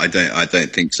 I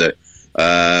don't think so.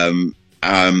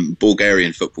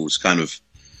 Bulgarian football's kind of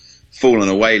fallen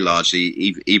away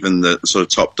largely. Even the sort of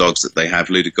top dogs that they have,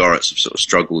 Ludogorets, have sort of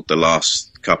struggled the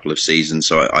last couple of seasons.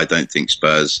 So I don't think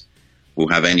Spurs will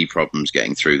have any problems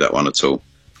getting through that one at all.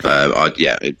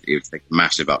 It would take a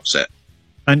massive upset.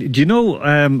 And do you know,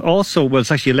 also, well,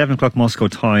 it's actually 11 o'clock Moscow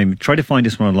time. Try to find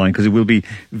this one online because it will be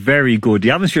very good.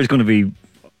 The atmosphere is going to be,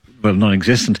 well,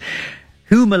 non-existent.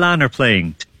 Who Milan are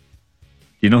playing? Do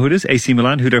you know who it is? AC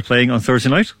Milan, who they're playing on Thursday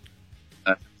night?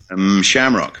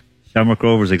 Shamrock. Shamrock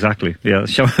Rovers, exactly. Yeah,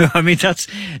 I mean that's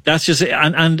just it.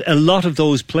 And a lot of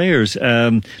those players,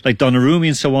 like Donnarumma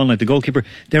and so on, like the goalkeeper,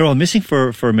 they're all missing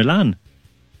for Milan.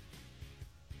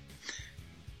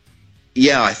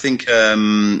 Yeah, I think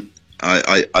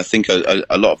I think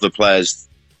a lot of the players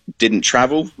didn't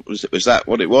travel. Was that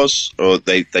what it was, or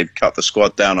they've cut the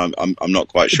squad down? I'm not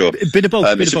quite sure. A bit of both.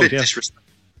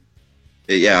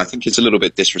 Yeah, I think it's a little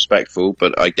bit disrespectful,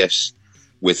 but I guess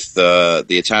with the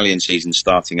Italian season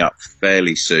starting up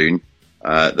fairly soon,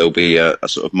 there'll be a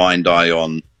sort of mind-eye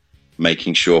on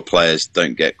making sure players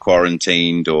don't get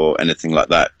quarantined or anything like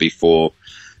that before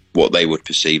what they would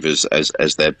perceive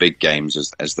as their big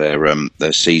games, as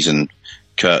their season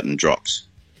curtain drops.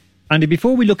 Andy,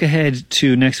 before we look ahead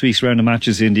to next week's round of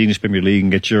matches in the English Premier League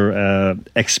and get your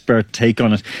expert take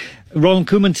on it, Ronald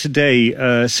Koeman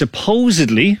today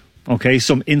supposedly... Okay,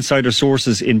 some insider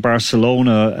sources in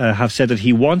Barcelona have said that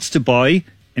he wants to buy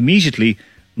immediately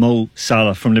Mo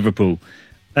Salah from Liverpool.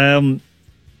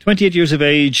 28 years of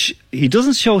age, he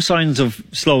doesn't show signs of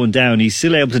slowing down. He's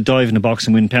still able to dive in the box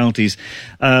and win penalties.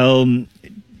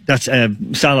 That's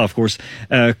Salah, of course.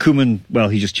 Koeman, well,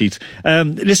 he just cheats.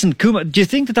 Listen, Koeman, do you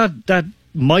think that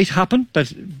might happen?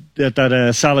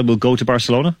 That Salah will go to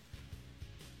Barcelona?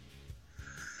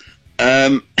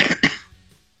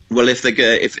 Well,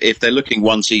 if they're looking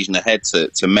one season ahead to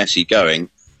Messi going,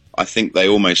 I think they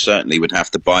almost certainly would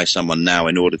have to buy someone now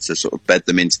in order to sort of bed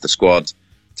them into the squad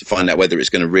to find out whether it's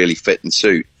going to really fit and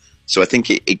suit. So I think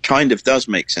it kind of does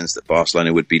make sense that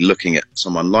Barcelona would be looking at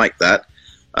someone like that.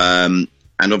 And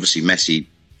obviously Messi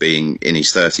being in his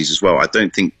 30s as well. I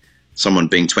don't think someone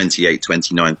being 28,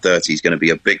 29, 30 is going to be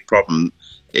a big problem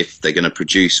if they're going to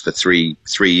produce for three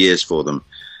years for them.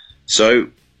 So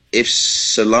if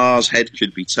Salah's head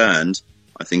could be turned,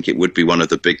 I think it would be one of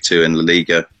the big two in La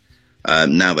Liga.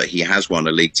 Now that he has won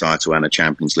a league title and a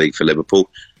Champions League for Liverpool,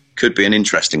 could be an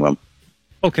interesting one.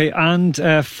 Okay, and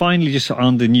finally, just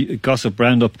on the new gossip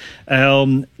roundup,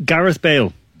 Gareth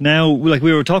Bale. Now, like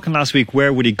we were talking last week,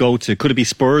 where would he go to? Could it be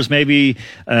Spurs? Maybe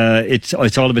it's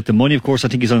all about the money, of course. I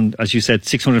think he's on, as you said,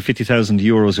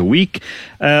 €650,000 a week.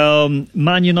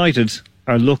 Man United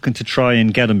are looking to try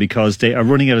and get him because they are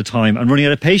running out of time and running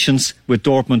out of patience with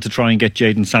Dortmund to try and get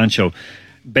Jadon Sancho.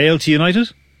 Bale to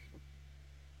United?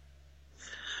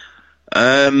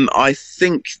 I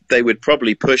think they would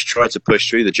probably try to push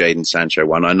through the Jadon Sancho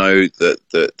one. I know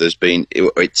that there's been,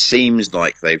 it seems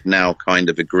like they've now kind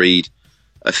of agreed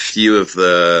a few of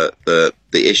the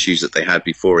issues that they had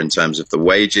before in terms of the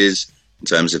wages, in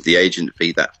terms of the agent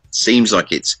fee. That seems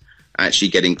like it's actually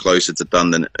getting closer to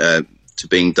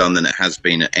being done than it has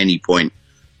been at any point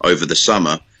over the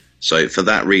summer. So for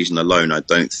that reason alone, I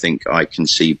don't think I can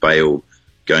see Bale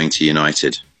going to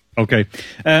United. Okay.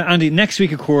 Andy, next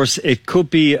week, of course, it could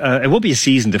be, it won't be a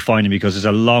season defining because there's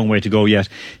a long way to go yet.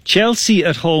 Chelsea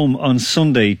at home on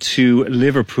Sunday to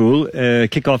Liverpool,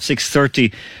 kick-off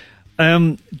 6:30.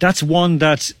 That's one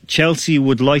that Chelsea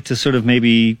would like to sort of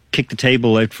maybe kick the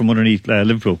table out from underneath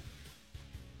Liverpool.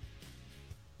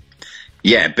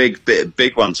 Yeah, big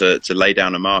one to lay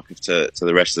down a marker to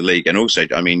the rest of the league. And also,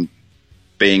 I mean,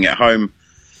 being at home,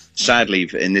 sadly,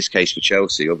 in this case for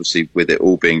Chelsea, obviously with it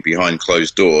all being behind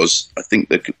closed doors, I think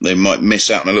that they might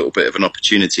miss out on a little bit of an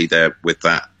opportunity there with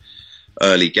that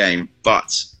early game.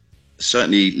 But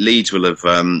certainly Leeds will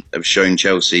have shown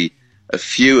Chelsea a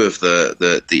few of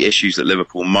the issues that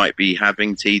Liverpool might be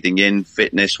having, teething in,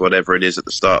 fitness, whatever it is at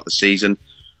the start of the season.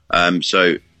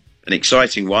 So an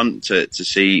exciting one to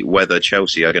see whether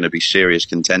Chelsea are going to be serious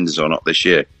contenders or not this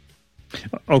year.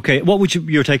 Okay, what would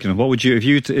you're taking? What would you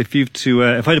if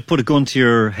I had to put a gun to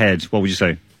your head? What would you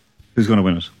say? Who's going to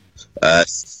win it?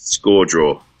 Score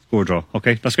draw. Score draw.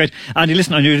 Okay, that's great. Andy,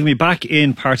 listen, I knew you'd be back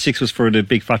in part 6 was for the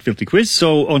big fat filthy quiz.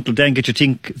 So until then, get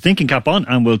your thinking cap on,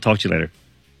 and we'll talk to you later.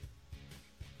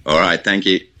 All right, thank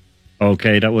you.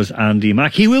 Okay, that was Andy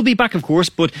Mack. He will be back, of course,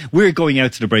 but we're going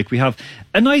out to the break. We have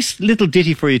a nice little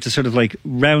ditty for you to sort of like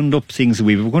round up things a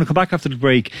wee bit. We're going to come back after the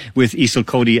break with Isel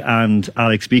Cody and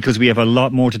Alex B because we have a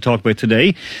lot more to talk about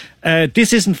today.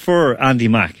 This isn't for Andy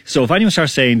Mack. So if anyone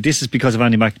starts saying this is because of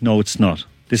Andy Mack, no, it's not.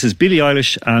 This is Billie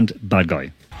Eilish and Bad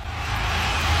Guy.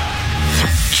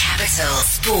 Capital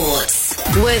Sports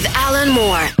with Alan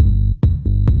Moore.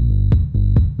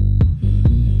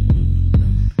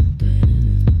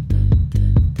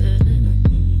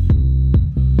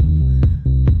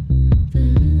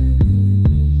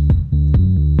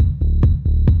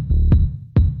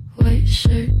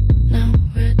 Shirt now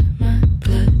red, my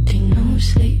bloody nose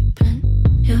sleeping.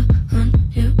 You're on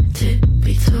your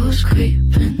tippy toes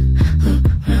creeping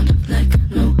around like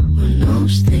no one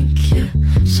knows. Think you're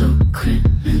so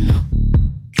criminal.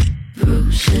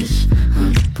 Bruises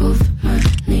on both my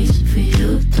knees for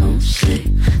you. Don't say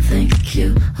thank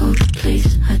you. Oh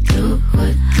please, I do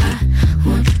what I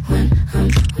want when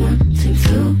I'm wanting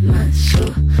to. My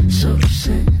soul so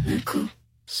cynical.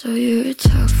 So you're a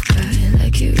tough guy,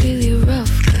 like you're really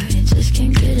rough guy. Just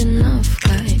can't get enough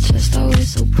guy, just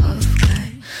always so puff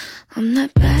guy. I'm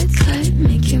that bad type,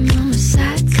 make your mama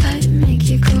sad type, make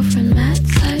your girlfriend mad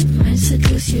type, might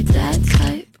seduce your dad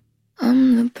type.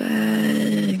 I'm the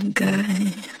bad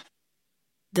guy.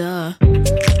 Duh.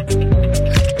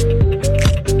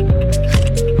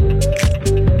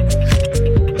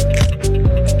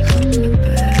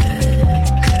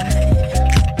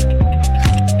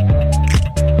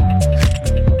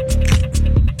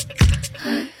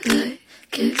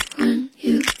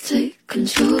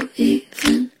 Control,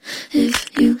 even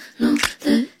if you know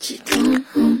that you don't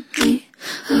own me.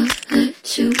 I'll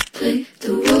let you play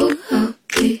the role. I'll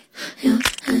be your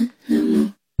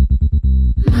animal.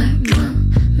 My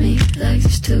mommy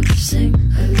likes to sing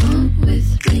along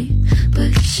with me,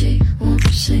 but she won't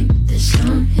sing this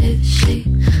song if she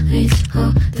reads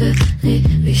all the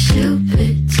lyrics. She'll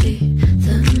pity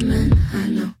the men I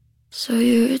know. So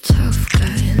you're a tough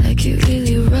guy, like you're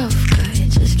really rough guy.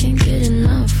 Just can't get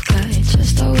enough guy,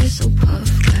 just always so puff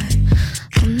guy.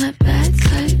 I'm that bad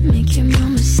type, make your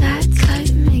mama sad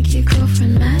type, make your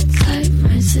girlfriend mad type,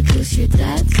 might seduce your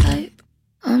dad type.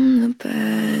 I'm the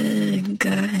bad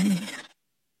guy.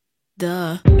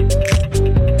 Duh.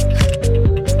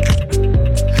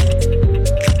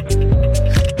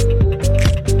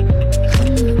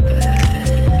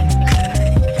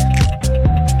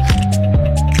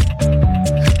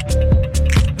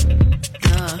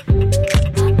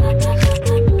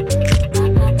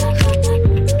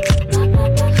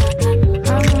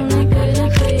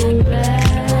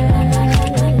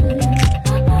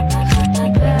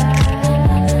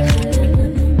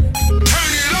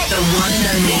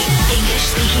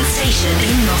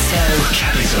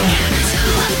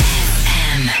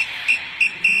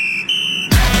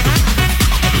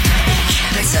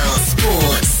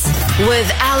 with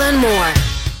Alan Moore.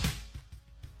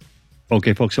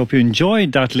 Okay, folks, hope you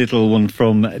enjoyed that little one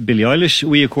from Billie Eilish.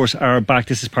 We, of course, are back.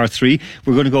 This is part 3.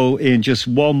 We're going to go in just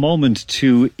one moment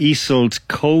to Iseult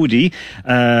Cody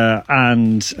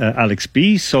and Alex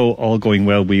B. So, all going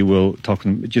well, we will talk to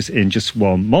them in just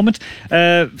one moment.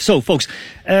 So, folks,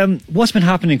 what's been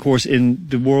happening, of course, in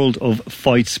the world of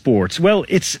fight sports? Well,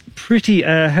 it's pretty,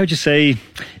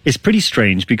 it's pretty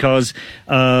strange because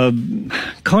Conor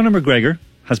McGregor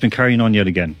has been carrying on yet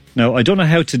again. Now, I don't know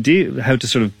how to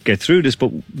sort of get through this,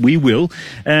 but we will.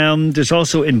 There's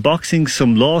also in boxing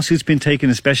some lawsuits been taken,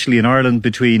 especially in Ireland,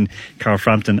 between Carl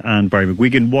Frampton and Barry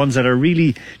McGuigan. Ones that are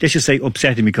really, let's just say,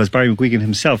 upsetting because Barry McGuigan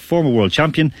himself, former world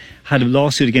champion, had a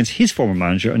lawsuit against his former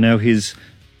manager, and now his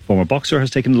former boxer has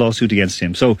taken a lawsuit against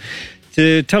him. So,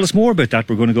 to tell us more about that,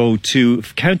 we're going to go to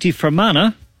County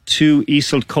Fermanagh to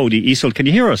Iseult Cody. Iseult, can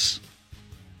you hear us?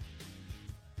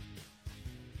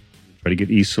 Try to get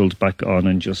Iseult back on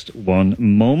in just one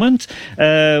moment.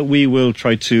 We will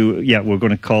try to, we're going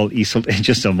to call Iseult in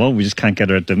just a moment. We just can't get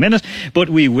her at the minute, but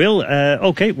we will.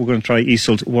 Okay, we're going to try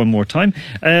Iseult one more time.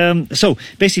 So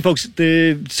basically, folks,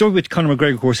 the story with Conor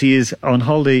McGregor, of course, he is on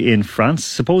holiday in France,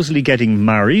 supposedly getting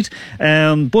married,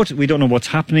 but we don't know what's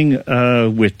happening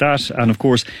with that. And of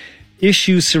course,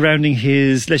 issues surrounding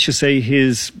his, let's just say,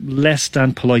 his less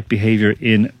than polite behaviour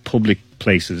in public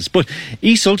places. But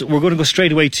Iseult, we're going to go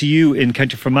straight away to you in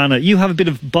County Fermanagh. You have a bit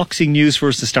of boxing news for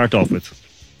us to start off with.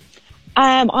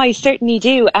 I certainly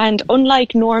do. And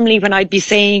unlike normally when I'd be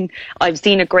saying I've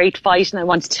seen a great fight and I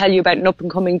want to tell you about an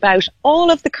up-and-coming bout, all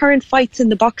of the current fights in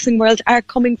the boxing world are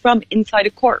coming from inside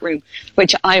a courtroom,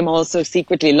 which I'm also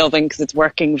secretly loving because it's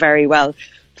working very well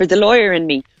for the lawyer in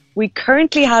me. We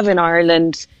currently have in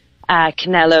Ireland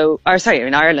in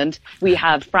Ireland, we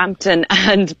have Frampton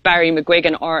and Barry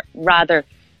McGuigan, or rather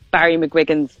Barry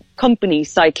McGuigan's company,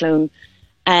 Cyclone,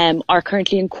 are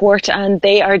currently in court, and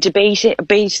they are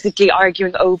basically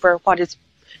arguing over what is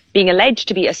being alleged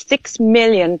to be a £6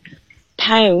 million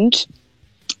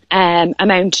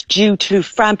amount due to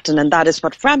Frampton, and that is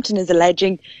what Frampton is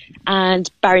alleging.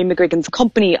 And Barry McGuigan's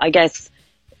company, I guess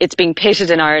it's being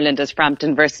pitted in Ireland as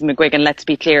Frampton versus McGuigan. Let's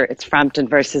be clear, it's Frampton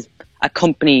versus a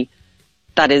company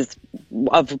that is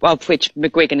of which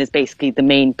McGuigan is basically the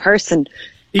main person.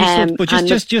 But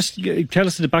just tell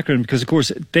us the background, because of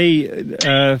course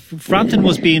Frampton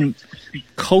was being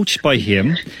coached by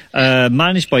him,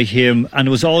 managed by him, and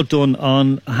it was all done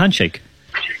on a handshake.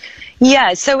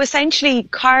 Yeah, so essentially,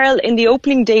 Carl, in the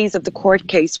opening days of the court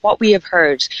case, what we have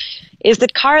heard is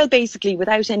that Carl basically,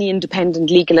 without any independent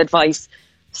legal advice,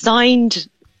 signed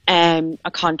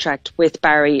a contract with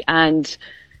Barry and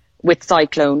with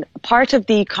Cyclone. Part of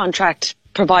the contract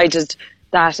provided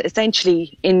that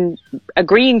essentially in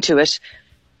agreeing to it,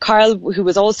 Carl, who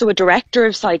was also a director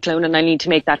of Cyclone, and I need to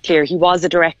make that clear, he was a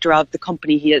director of the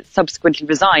company, he had subsequently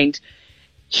resigned,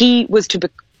 he was to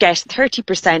get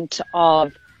 30%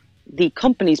 of the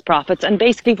company's profits. And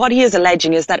basically what he is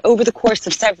alleging is that over the course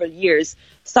of several years,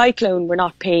 Cyclone were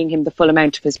not paying him the full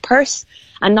amount of his purse.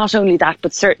 And not only that,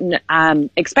 but certain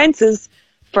expenses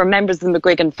for members of the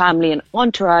McGuigan family and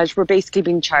entourage were basically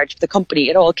being charged for the company.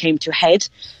 It all came to a head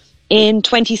in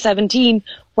 2017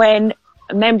 when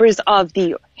members of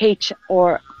the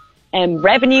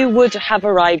revenue would have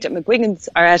arrived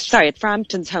at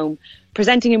Frampton's home,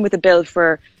 presenting him with a bill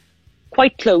for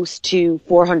quite close to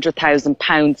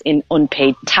 £400,000 in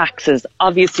unpaid taxes.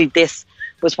 Obviously, this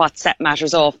was what set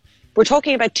matters off. We're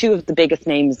talking about two of the biggest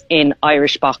names in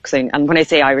Irish boxing. And when I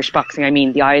say Irish boxing, I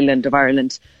mean the island of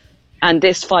Ireland. And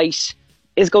this fight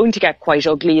is going to get quite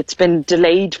ugly. It's been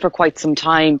delayed for quite some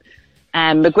time.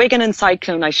 McGuigan and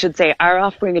Cyclone, I should say, are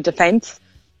offering a defence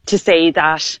to say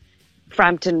that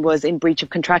Frampton was in breach of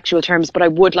contractual terms. But I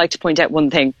would like to point out one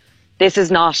thing. This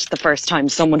is not the first time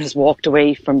someone has walked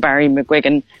away from Barry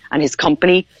McGuigan and his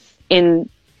company. In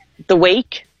the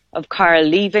wake of Carl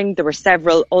leaving, there were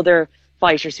several other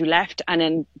fighters who left. And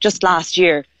in just last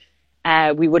year,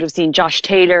 we would have seen Josh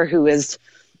Taylor, who is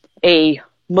a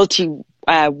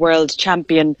multi-world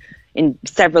champion in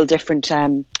several different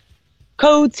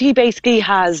codes. He basically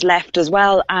has left as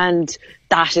well, and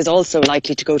that is also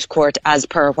likely to go to court as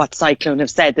per what Cyclone have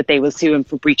said, that they will sue him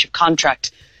for breach of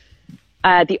contract.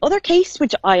 The other case,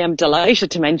 which I am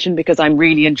delighted to mention because I'm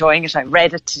really enjoying it, I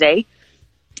read it today,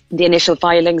 the initial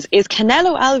filings, is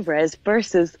Canelo Alvarez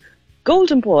versus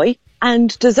Golden Boy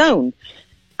and DAZN.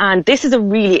 And this is a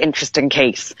really interesting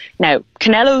case. Now,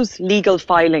 Canelo's legal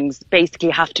filings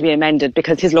basically have to be amended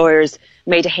because his lawyers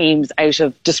made a hames out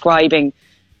of describing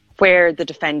where the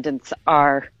defendants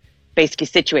are basically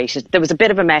situated. There was a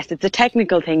bit of a mess. It's a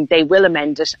technical thing. They will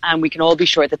amend it, and we can all be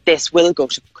sure that this will go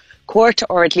to court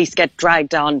or at least get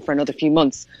dragged on for another few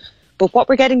months. But what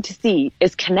we're getting to see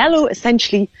is Canelo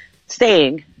essentially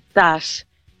saying that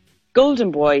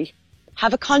Golden Boy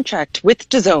have a contract with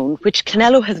DAZN, which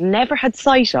Canelo has never had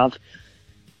sight of,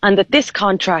 and that this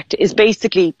contract is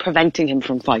basically preventing him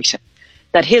from fighting.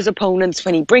 That his opponents,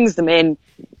 when he brings them in,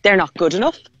 they're not good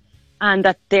enough, and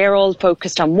that they're all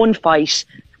focused on one fight,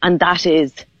 and that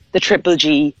is the Triple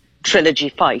G trilogy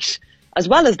fight. As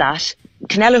well as that,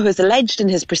 Canelo has alleged in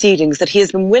his proceedings that he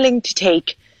has been willing to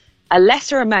take a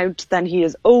lesser amount than he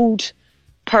is owed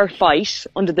per fight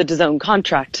under the DAZN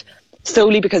contract,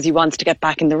 solely because he wants to get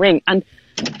back in the ring. And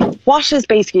what is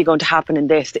basically going to happen in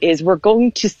this is we're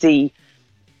going to see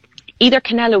either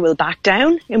Canelo will back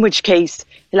down, in which case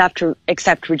he'll have to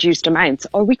accept reduced amounts,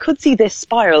 or we could see this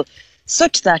spiral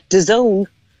such that DAZN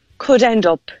could end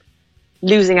up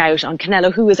losing out on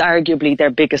Canelo, who is arguably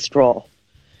their biggest draw.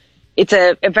 It's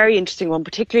a very interesting one,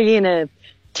 particularly in a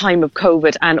time of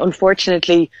COVID, and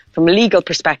unfortunately, from a legal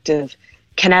perspective,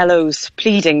 Canelo's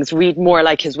pleadings read more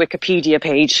like his Wikipedia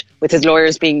page, with his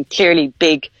lawyers being clearly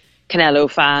big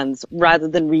Canelo fans, rather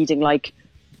than reading like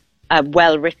a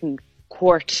well-written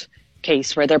court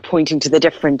case where they're pointing to the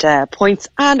different points.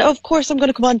 And of course, I'm going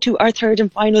to come on to our third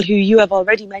and final, who you have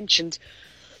already mentioned,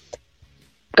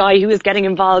 guy who is getting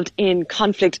involved in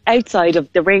conflict outside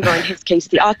of the ring, or in his case,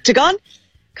 the octagon,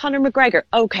 Conor McGregor.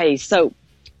 Okay, so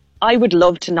I would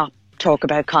love to not talk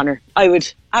about Conor. I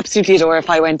would absolutely adore if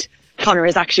I went, Conor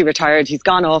is actually retired, he's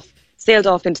gone off, sailed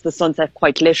off into the sunset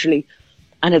quite literally,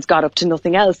 and has got up to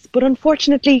nothing else. But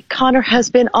unfortunately, Conor has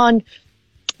been on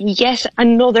yet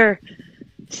another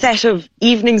set of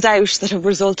evenings out that have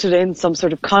resulted in some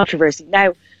sort of controversy.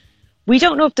 Now, we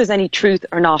don't know if there's any truth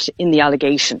or not in the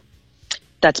allegation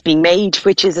that's being made,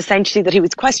 which is essentially that he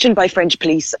was questioned by French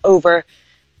police over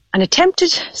an attempted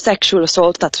sexual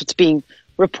assault, that's what's being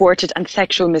reported, and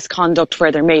sexual misconduct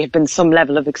where there may have been some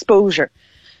level of exposure.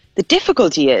 The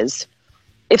difficulty is,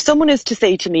 if someone is to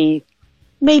say to me,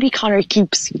 maybe Conor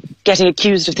keeps getting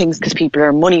accused of things because people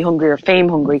are money hungry or fame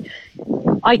hungry,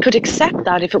 I could accept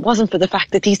that if it wasn't for the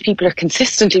fact that these people are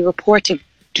consistently reporting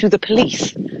to the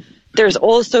police. There's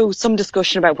also some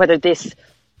discussion about whether the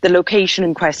location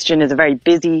in question is a very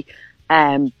busy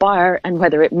bar, and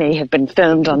whether it may have been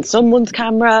filmed on someone's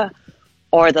camera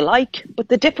or the like. But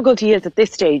the difficulty is, at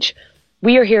this stage,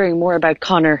 we are hearing more about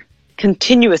Conor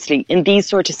continuously in these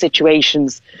sort of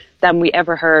situations than we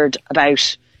ever heard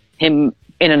about him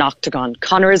in an octagon.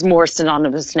 Conor is more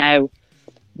synonymous now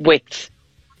with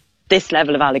this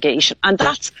level of allegation, and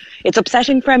it's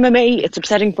upsetting for MMA, it's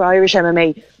upsetting for Irish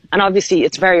MMA, and obviously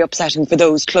it's very upsetting for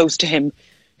those close to him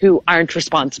who aren't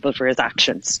responsible for his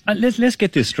actions. And let's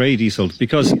get this straight, Iseult,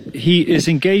 because he is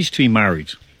engaged to be married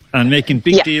and making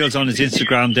big deals on his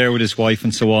Instagram there with his wife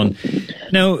and so on.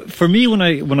 Now, for me,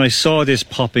 when I saw this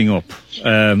popping up,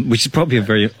 which is probably a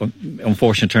very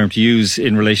unfortunate term to use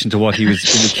in relation to what he was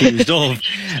accused of,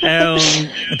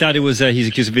 that it was he's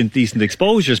accused of indecent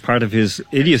exposure as part of his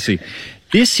idiocy.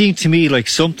 This seemed to me like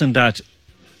something that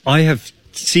I have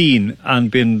seen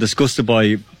and been disgusted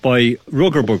by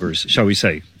rugger buggers, shall we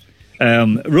say.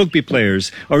 Rugby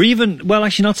players, or even, well,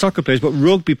 actually not soccer players, but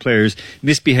rugby players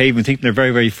misbehave and think they're very,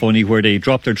 very funny, where they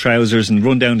drop their trousers and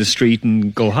run down the street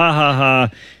and go, ha, ha, ha.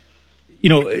 You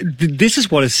know, this is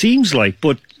what it seems like.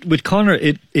 But with Conor,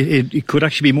 it could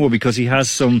actually be more, because he has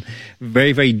some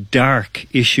very, very dark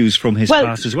issues from his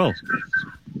past as well.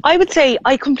 I would say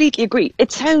I completely agree.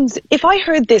 It sounds, if I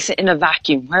heard this in a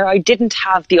vacuum where I didn't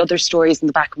have the other stories in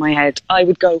the back of my head, I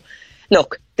would go,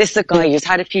 look, this is a guy who's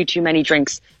had a few too many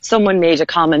drinks. Someone made a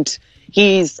comment.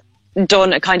 He's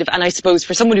done a kind of, and I suppose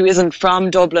for someone who isn't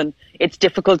from Dublin, it's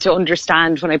difficult to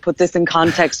understand when I put this in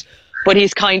context, but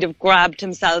he's kind of grabbed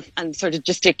himself and sort of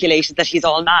gesticulated that he's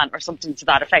all man or something to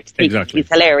that effect. Exactly. He's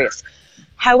hilarious.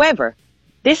 However,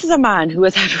 this is a man who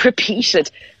has had repeated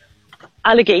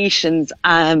allegations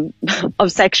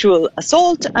of sexual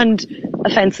assault and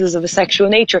offences of a sexual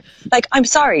nature. Like, I'm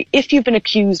sorry, if you've been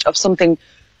accused of something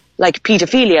like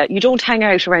paedophilia, you don't hang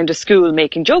out around a school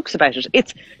making jokes about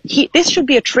it. This should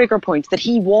be a trigger point that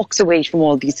he walks away from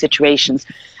all these situations.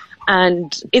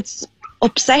 And it's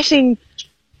upsetting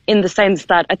in the sense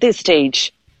that at this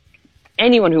stage,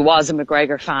 anyone who was a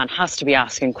McGregor fan has to be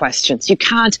asking questions.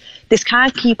 This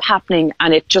can't keep happening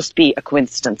and it just be a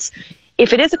coincidence.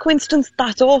 If it is a coincidence,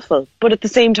 that's awful. But at the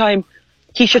same time,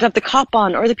 he should have the cop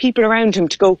on, or the people around him,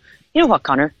 to go, you know what,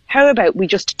 Conor, how about we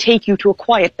just take you to a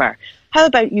quiet bar? How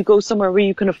about you go somewhere where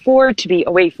you can afford to be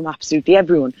away from absolutely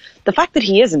everyone? The fact that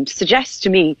he isn't suggests to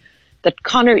me that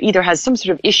Conor either has some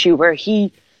sort of issue where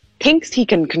he thinks he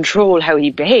can control how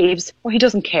he behaves, or he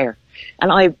doesn't care.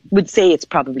 And I would say it's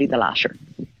probably the latter.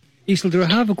 Isel, there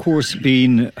have, of course,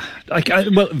 been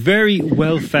very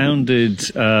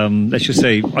well-founded, let's just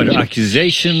say, either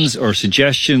accusations or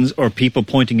suggestions or people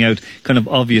pointing out kind of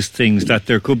obvious things that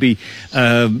there could be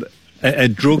a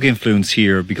drug influence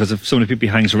here because of some of the people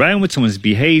he hangs around with, someone's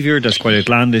behaviour that's quite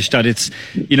outlandish, that it's,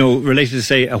 related to,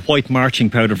 say, a white marching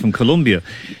powder from Colombia.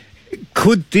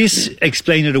 Could this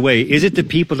explain it away? Is it the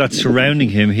people that's surrounding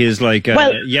him, his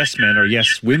yes men or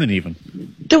yes women even?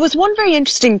 There was one very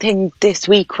interesting thing this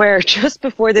week where just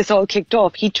before this all kicked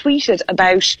off, he tweeted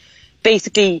about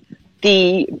basically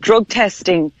the drug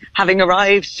testing having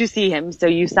arrived to see him. So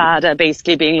USADA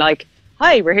basically being like,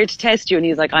 hi, we're here to test you. And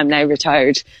he's like, I'm now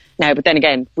retired. Now, but then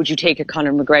again, would you take a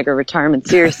Conor McGregor retirement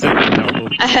seriously?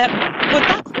 But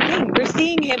that's the thing. We're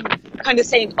seeing him kind of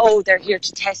saying, oh, they're here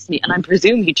to test me. And I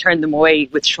presume he turned them away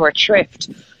with short shrift.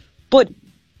 But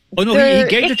oh, no, he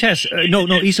gave the test.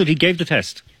 Isel, he gave the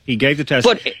test. He gave the test.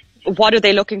 But what are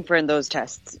they looking for in those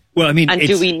tests? Well, I mean,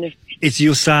 it's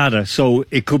USADA, so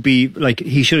it could be like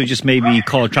he should have just maybe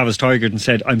called Travis Tigert and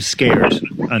said, I'm scared,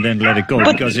 and then let it go,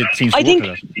 because it seems to work for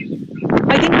that.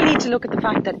 I think we need to look at the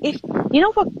fact that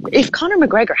if Conor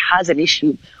McGregor has an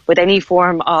issue with any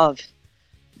form of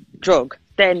drug,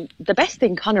 then the best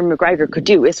thing Conor McGregor could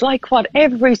do is like what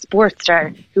every sports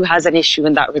star who has an issue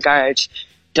in that regard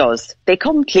does. They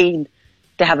come clean.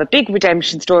 They have a big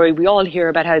redemption story. We all hear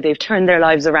about how they've turned their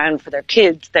lives around for their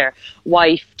kids, their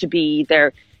wife to be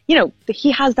their,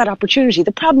 he has that opportunity.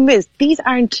 The problem is these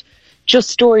aren't just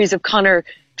stories of Conor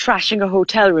trashing a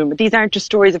hotel room. These aren't just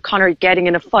stories of Conor getting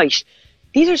in a fight.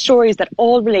 These are stories that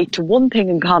all relate to one thing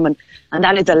in common, and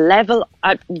that is a level,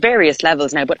 at various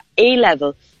levels now, but a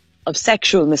level of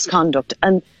sexual misconduct.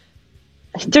 And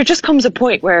there just comes a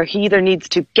point where he either needs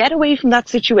to get away from that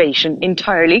situation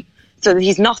entirely so that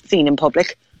he's not seen in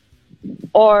public,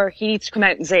 or he needs to come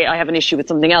out and say, I have an issue with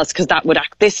something else, because that would at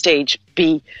this stage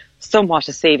be somewhat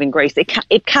a saving grace.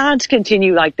 It can't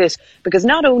continue like this, because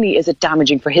not only is it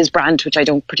damaging for his brand, which I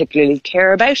don't particularly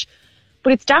care about,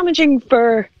 but it's damaging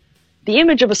for the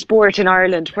image of a sport in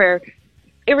Ireland where,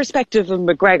 irrespective of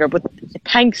McGregor, but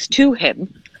thanks to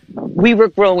him, we were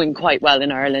growing quite well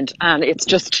in Ireland. And it's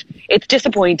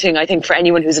disappointing, I think, for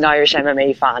anyone who's an Irish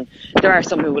MMA fan. There are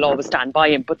some who will always stand by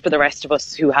him, but for the rest of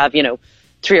us who have,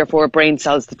 3 or 4 brain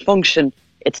cells that function,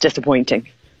 it's disappointing.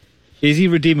 Is he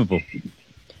redeemable?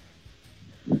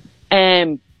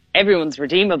 Everyone's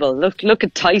redeemable. Look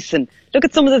at Tyson. Look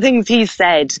at some of the things he's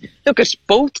said. Look at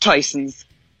both Tysons.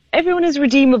 Everyone is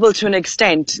redeemable to an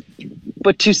extent,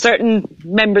 but to certain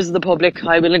members of the public,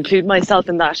 I will include myself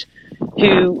in that,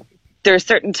 who there are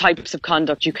certain types of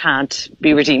conduct you can't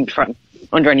be redeemed from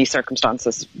under any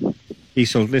circumstances.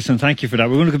 Isel, listen, thank you for that.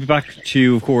 We're going to be back to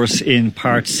you, of course, in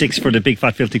part 6 for the Big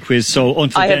Fat Filthy Quiz. So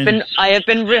until then, I have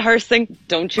been rehearsing.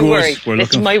 Don't you worry.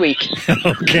 It's my week.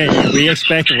 Okay, we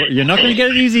expect you're not going to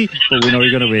get it easy, but we know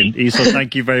you're going to win. Isel,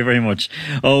 thank you very, very much.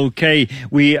 Okay,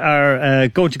 we are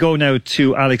going to go now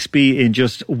to Alex B in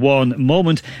just one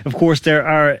moment. Of course, there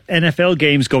are NFL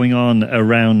games going on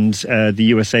around the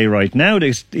USA right now.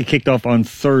 They kicked off on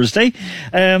Thursday.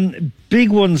 Big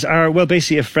ones are, well,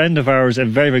 basically a friend of ours, a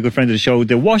very, very good friend of the show,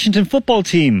 the Washington football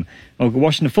team.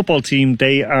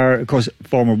 They are, of course,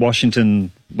 former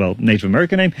Washington, Native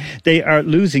American name. They are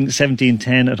losing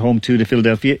 17-10 at home to the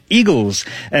Philadelphia Eagles.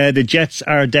 The Jets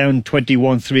are down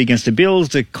 21-3 against the Bills.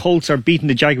 The Colts are beating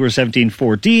the Jaguars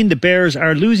 17-14. The Bears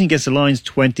are losing against the Lions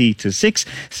 20-6.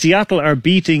 Seattle are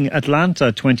beating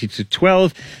Atlanta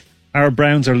 20-12. Our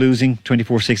Browns are losing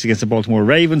 24-6 against the Baltimore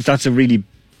Ravens. That's a really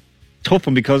tough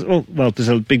one because, there's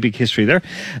a big history there.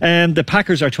 The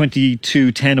Packers are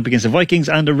 22-10 up against the Vikings,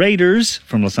 and the Raiders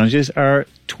from Los Angeles are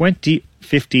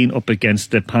 20-15 up against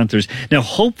the Panthers. Now,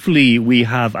 hopefully we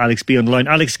have Alex B on the line.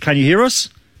 Alex, can you hear us?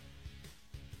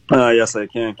 Yes, I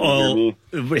can. Can you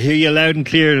hear me? Hear you loud and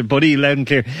clear, buddy, loud and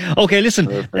clear. Okay, listen.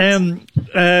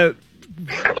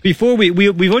 Before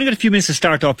we've only got a few minutes to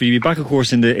start off. We'll be back, of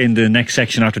course, in the next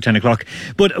section after 10 o'clock.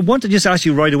 But I want to just ask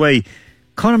you right away,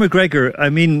 Conor McGregor, I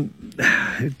mean,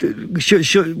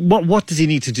 what does he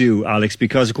need to do, Alex?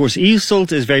 Because, of course,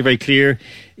 Isel is very, very clear.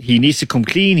 He needs to come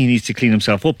clean. He needs to clean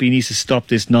himself up. He needs to stop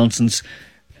this nonsense.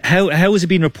 How is it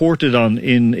being reported on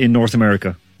in North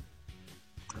America?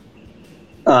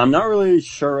 I'm not really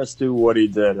sure as to what he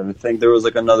did. I think there was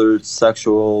another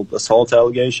sexual assault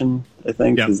allegation, I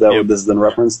think. Is that what this is in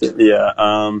reference to? Yeah.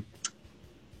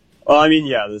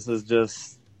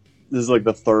 This is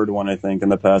the third one, I think, in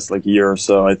the past year or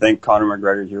so. I think Conor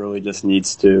McGregor, he really just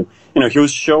needs to, he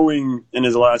was showing in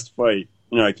his last fight,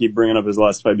 I keep bringing up his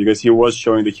last fight because he was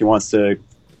showing that he wants to,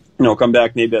 come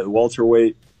back maybe at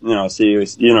welterweight,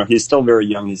 he's still very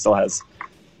young. He still has,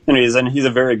 he's a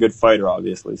very good fighter,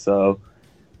 obviously. So,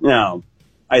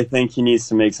 I think he needs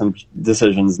to make some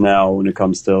decisions now when it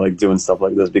comes to like doing stuff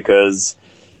like this, because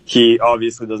he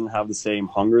obviously doesn't have the same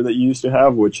hunger that he used to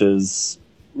have, which is,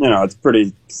 it's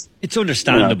pretty. It's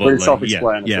understandable. Pretty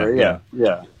self-explanatory.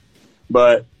 Yeah.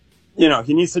 But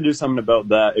he needs to do something about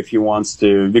that if he wants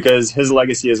to, because his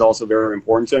legacy is also very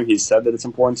important to him. He said that it's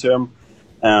important to him.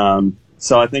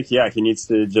 So I think, he needs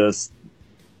to just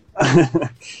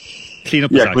clean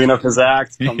up his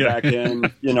act, come back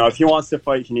in. If he wants to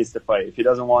fight, he needs to fight. If he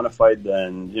doesn't want to fight,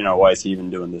 then, why is he even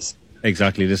doing this?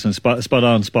 Exactly. Listen, spot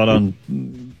on.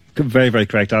 Very, very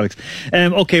correct, Alex.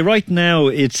 Okay, right now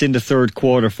it's in the third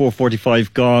quarter,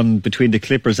 4:45 gone between the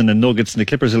Clippers and the Nuggets, and the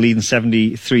Clippers are leading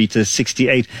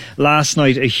 73-68. Last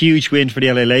night, a huge win for the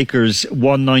LA Lakers,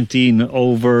 119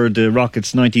 over the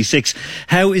Rockets, 96.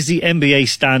 How is the NBA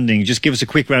standing? Just give us a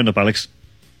quick roundup, Alex.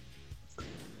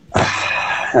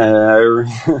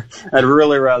 I'd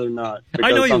really rather not, because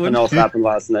I know something else happened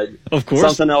last night. Of course.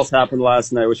 Something else happened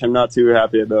last night, which I'm not too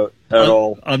happy about at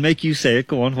all. I'll make you say it.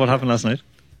 Go on. What happened last night?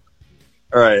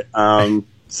 All right.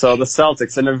 So the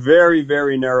Celtics, in a very,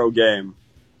 very narrow game,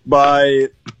 by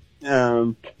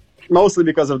mostly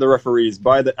because of the referees,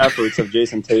 by the efforts of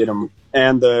Jason Tatum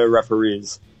and the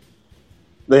referees,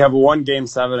 they have won Game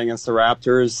 7 against the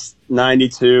Raptors,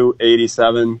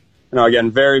 92-87.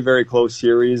 Again, very, very close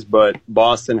series, but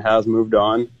Boston has moved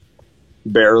on,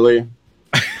 barely,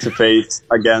 to face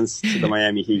against the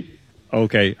Miami Heat.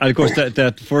 Okay, and of course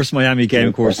that first Miami game,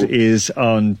 of course, is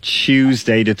on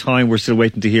Tuesday. The time, we're still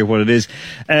waiting to hear what it is.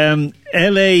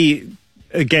 LA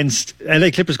against LA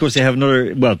Clippers, of course, they have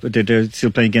another. Well, they're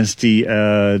still playing against the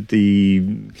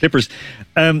Clippers.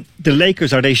 The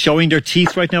Lakers, are they showing their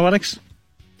teeth right now, Alex?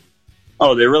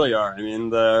 Oh, they really are.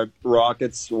 The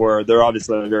Rockets they're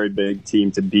obviously a very big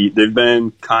team to beat. They've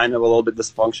been kind of a little bit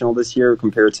dysfunctional this year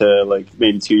compared to like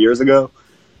maybe 2 years ago.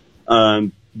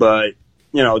 But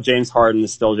James Harden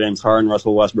is still James Harden.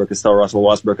 Russell Westbrook is still Russell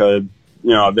Westbrook. A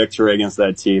victory against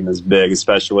that team is big,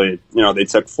 especially, they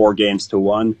took 4 games to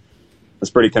 1. It's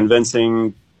pretty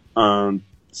convincing. So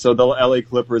the LA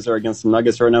Clippers are against the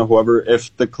Nuggets right now. However,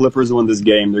 if the Clippers win this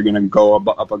game, they're going to go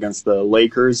up against the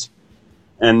Lakers.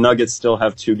 And Nuggets still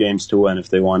have 2 games to win if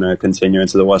they want to continue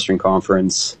into the Western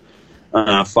Conference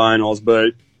Finals.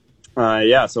 But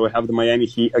so we have the Miami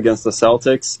Heat against the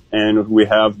Celtics, and we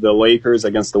have the Lakers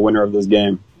against the winner of this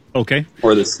game. Okay.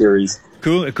 Or this series.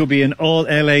 Cool. It could be an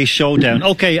all-LA showdown.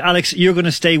 Okay, Alex, you're going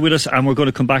to stay with us, and we're going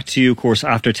to come back to you, of course,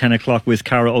 after 10 o'clock with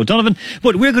Cara O'Donovan.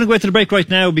 But we're going to go out to the break right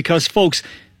now because, folks,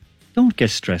 don't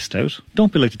get stressed out.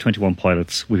 Don't be like the 21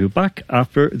 Pilots. We'll be back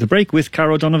after the break with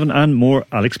Cara O'Donovan and more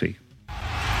Alex B.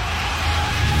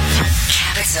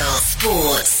 Capital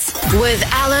Sports with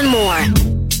Alan Moore.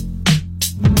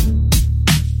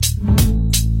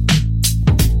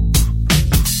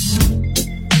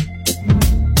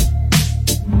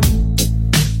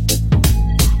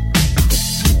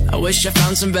 I wish I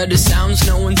found some better sounds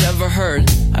no one's ever heard.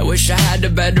 I wish I had a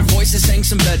better voice that sang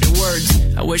some better words.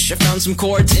 I wish I found some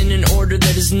chords in an order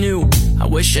that is new. I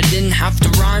wish I didn't have to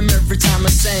rhyme every time I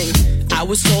sang. I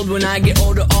was told when I get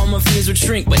older all my fears would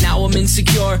shrink, but now I'm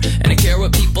insecure and I care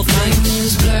what people think. My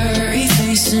name's Blurry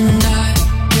Face and I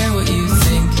care what you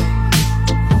think.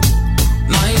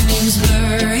 My name's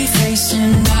Blurry Face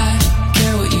and I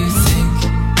care what you think.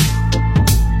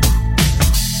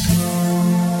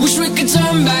 Wish we could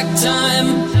turn back time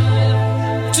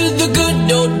to the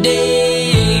good old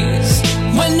days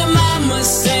when the mama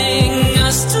sang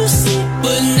us to sleep,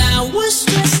 but now we're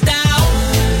stressed out.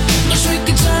 Wish we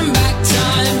could turn back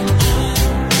time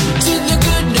to the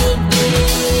good old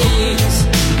days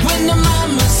when the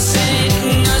mama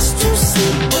sang us to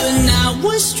sleep, but now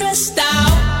we're stressed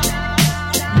out.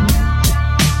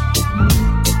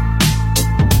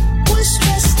 We're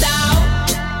stressed out.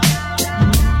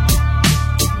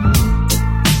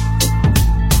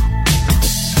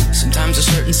 Sometimes a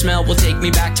certain smell will take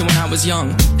me back to when I was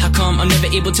young. How come I'm never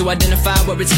able to identify where it's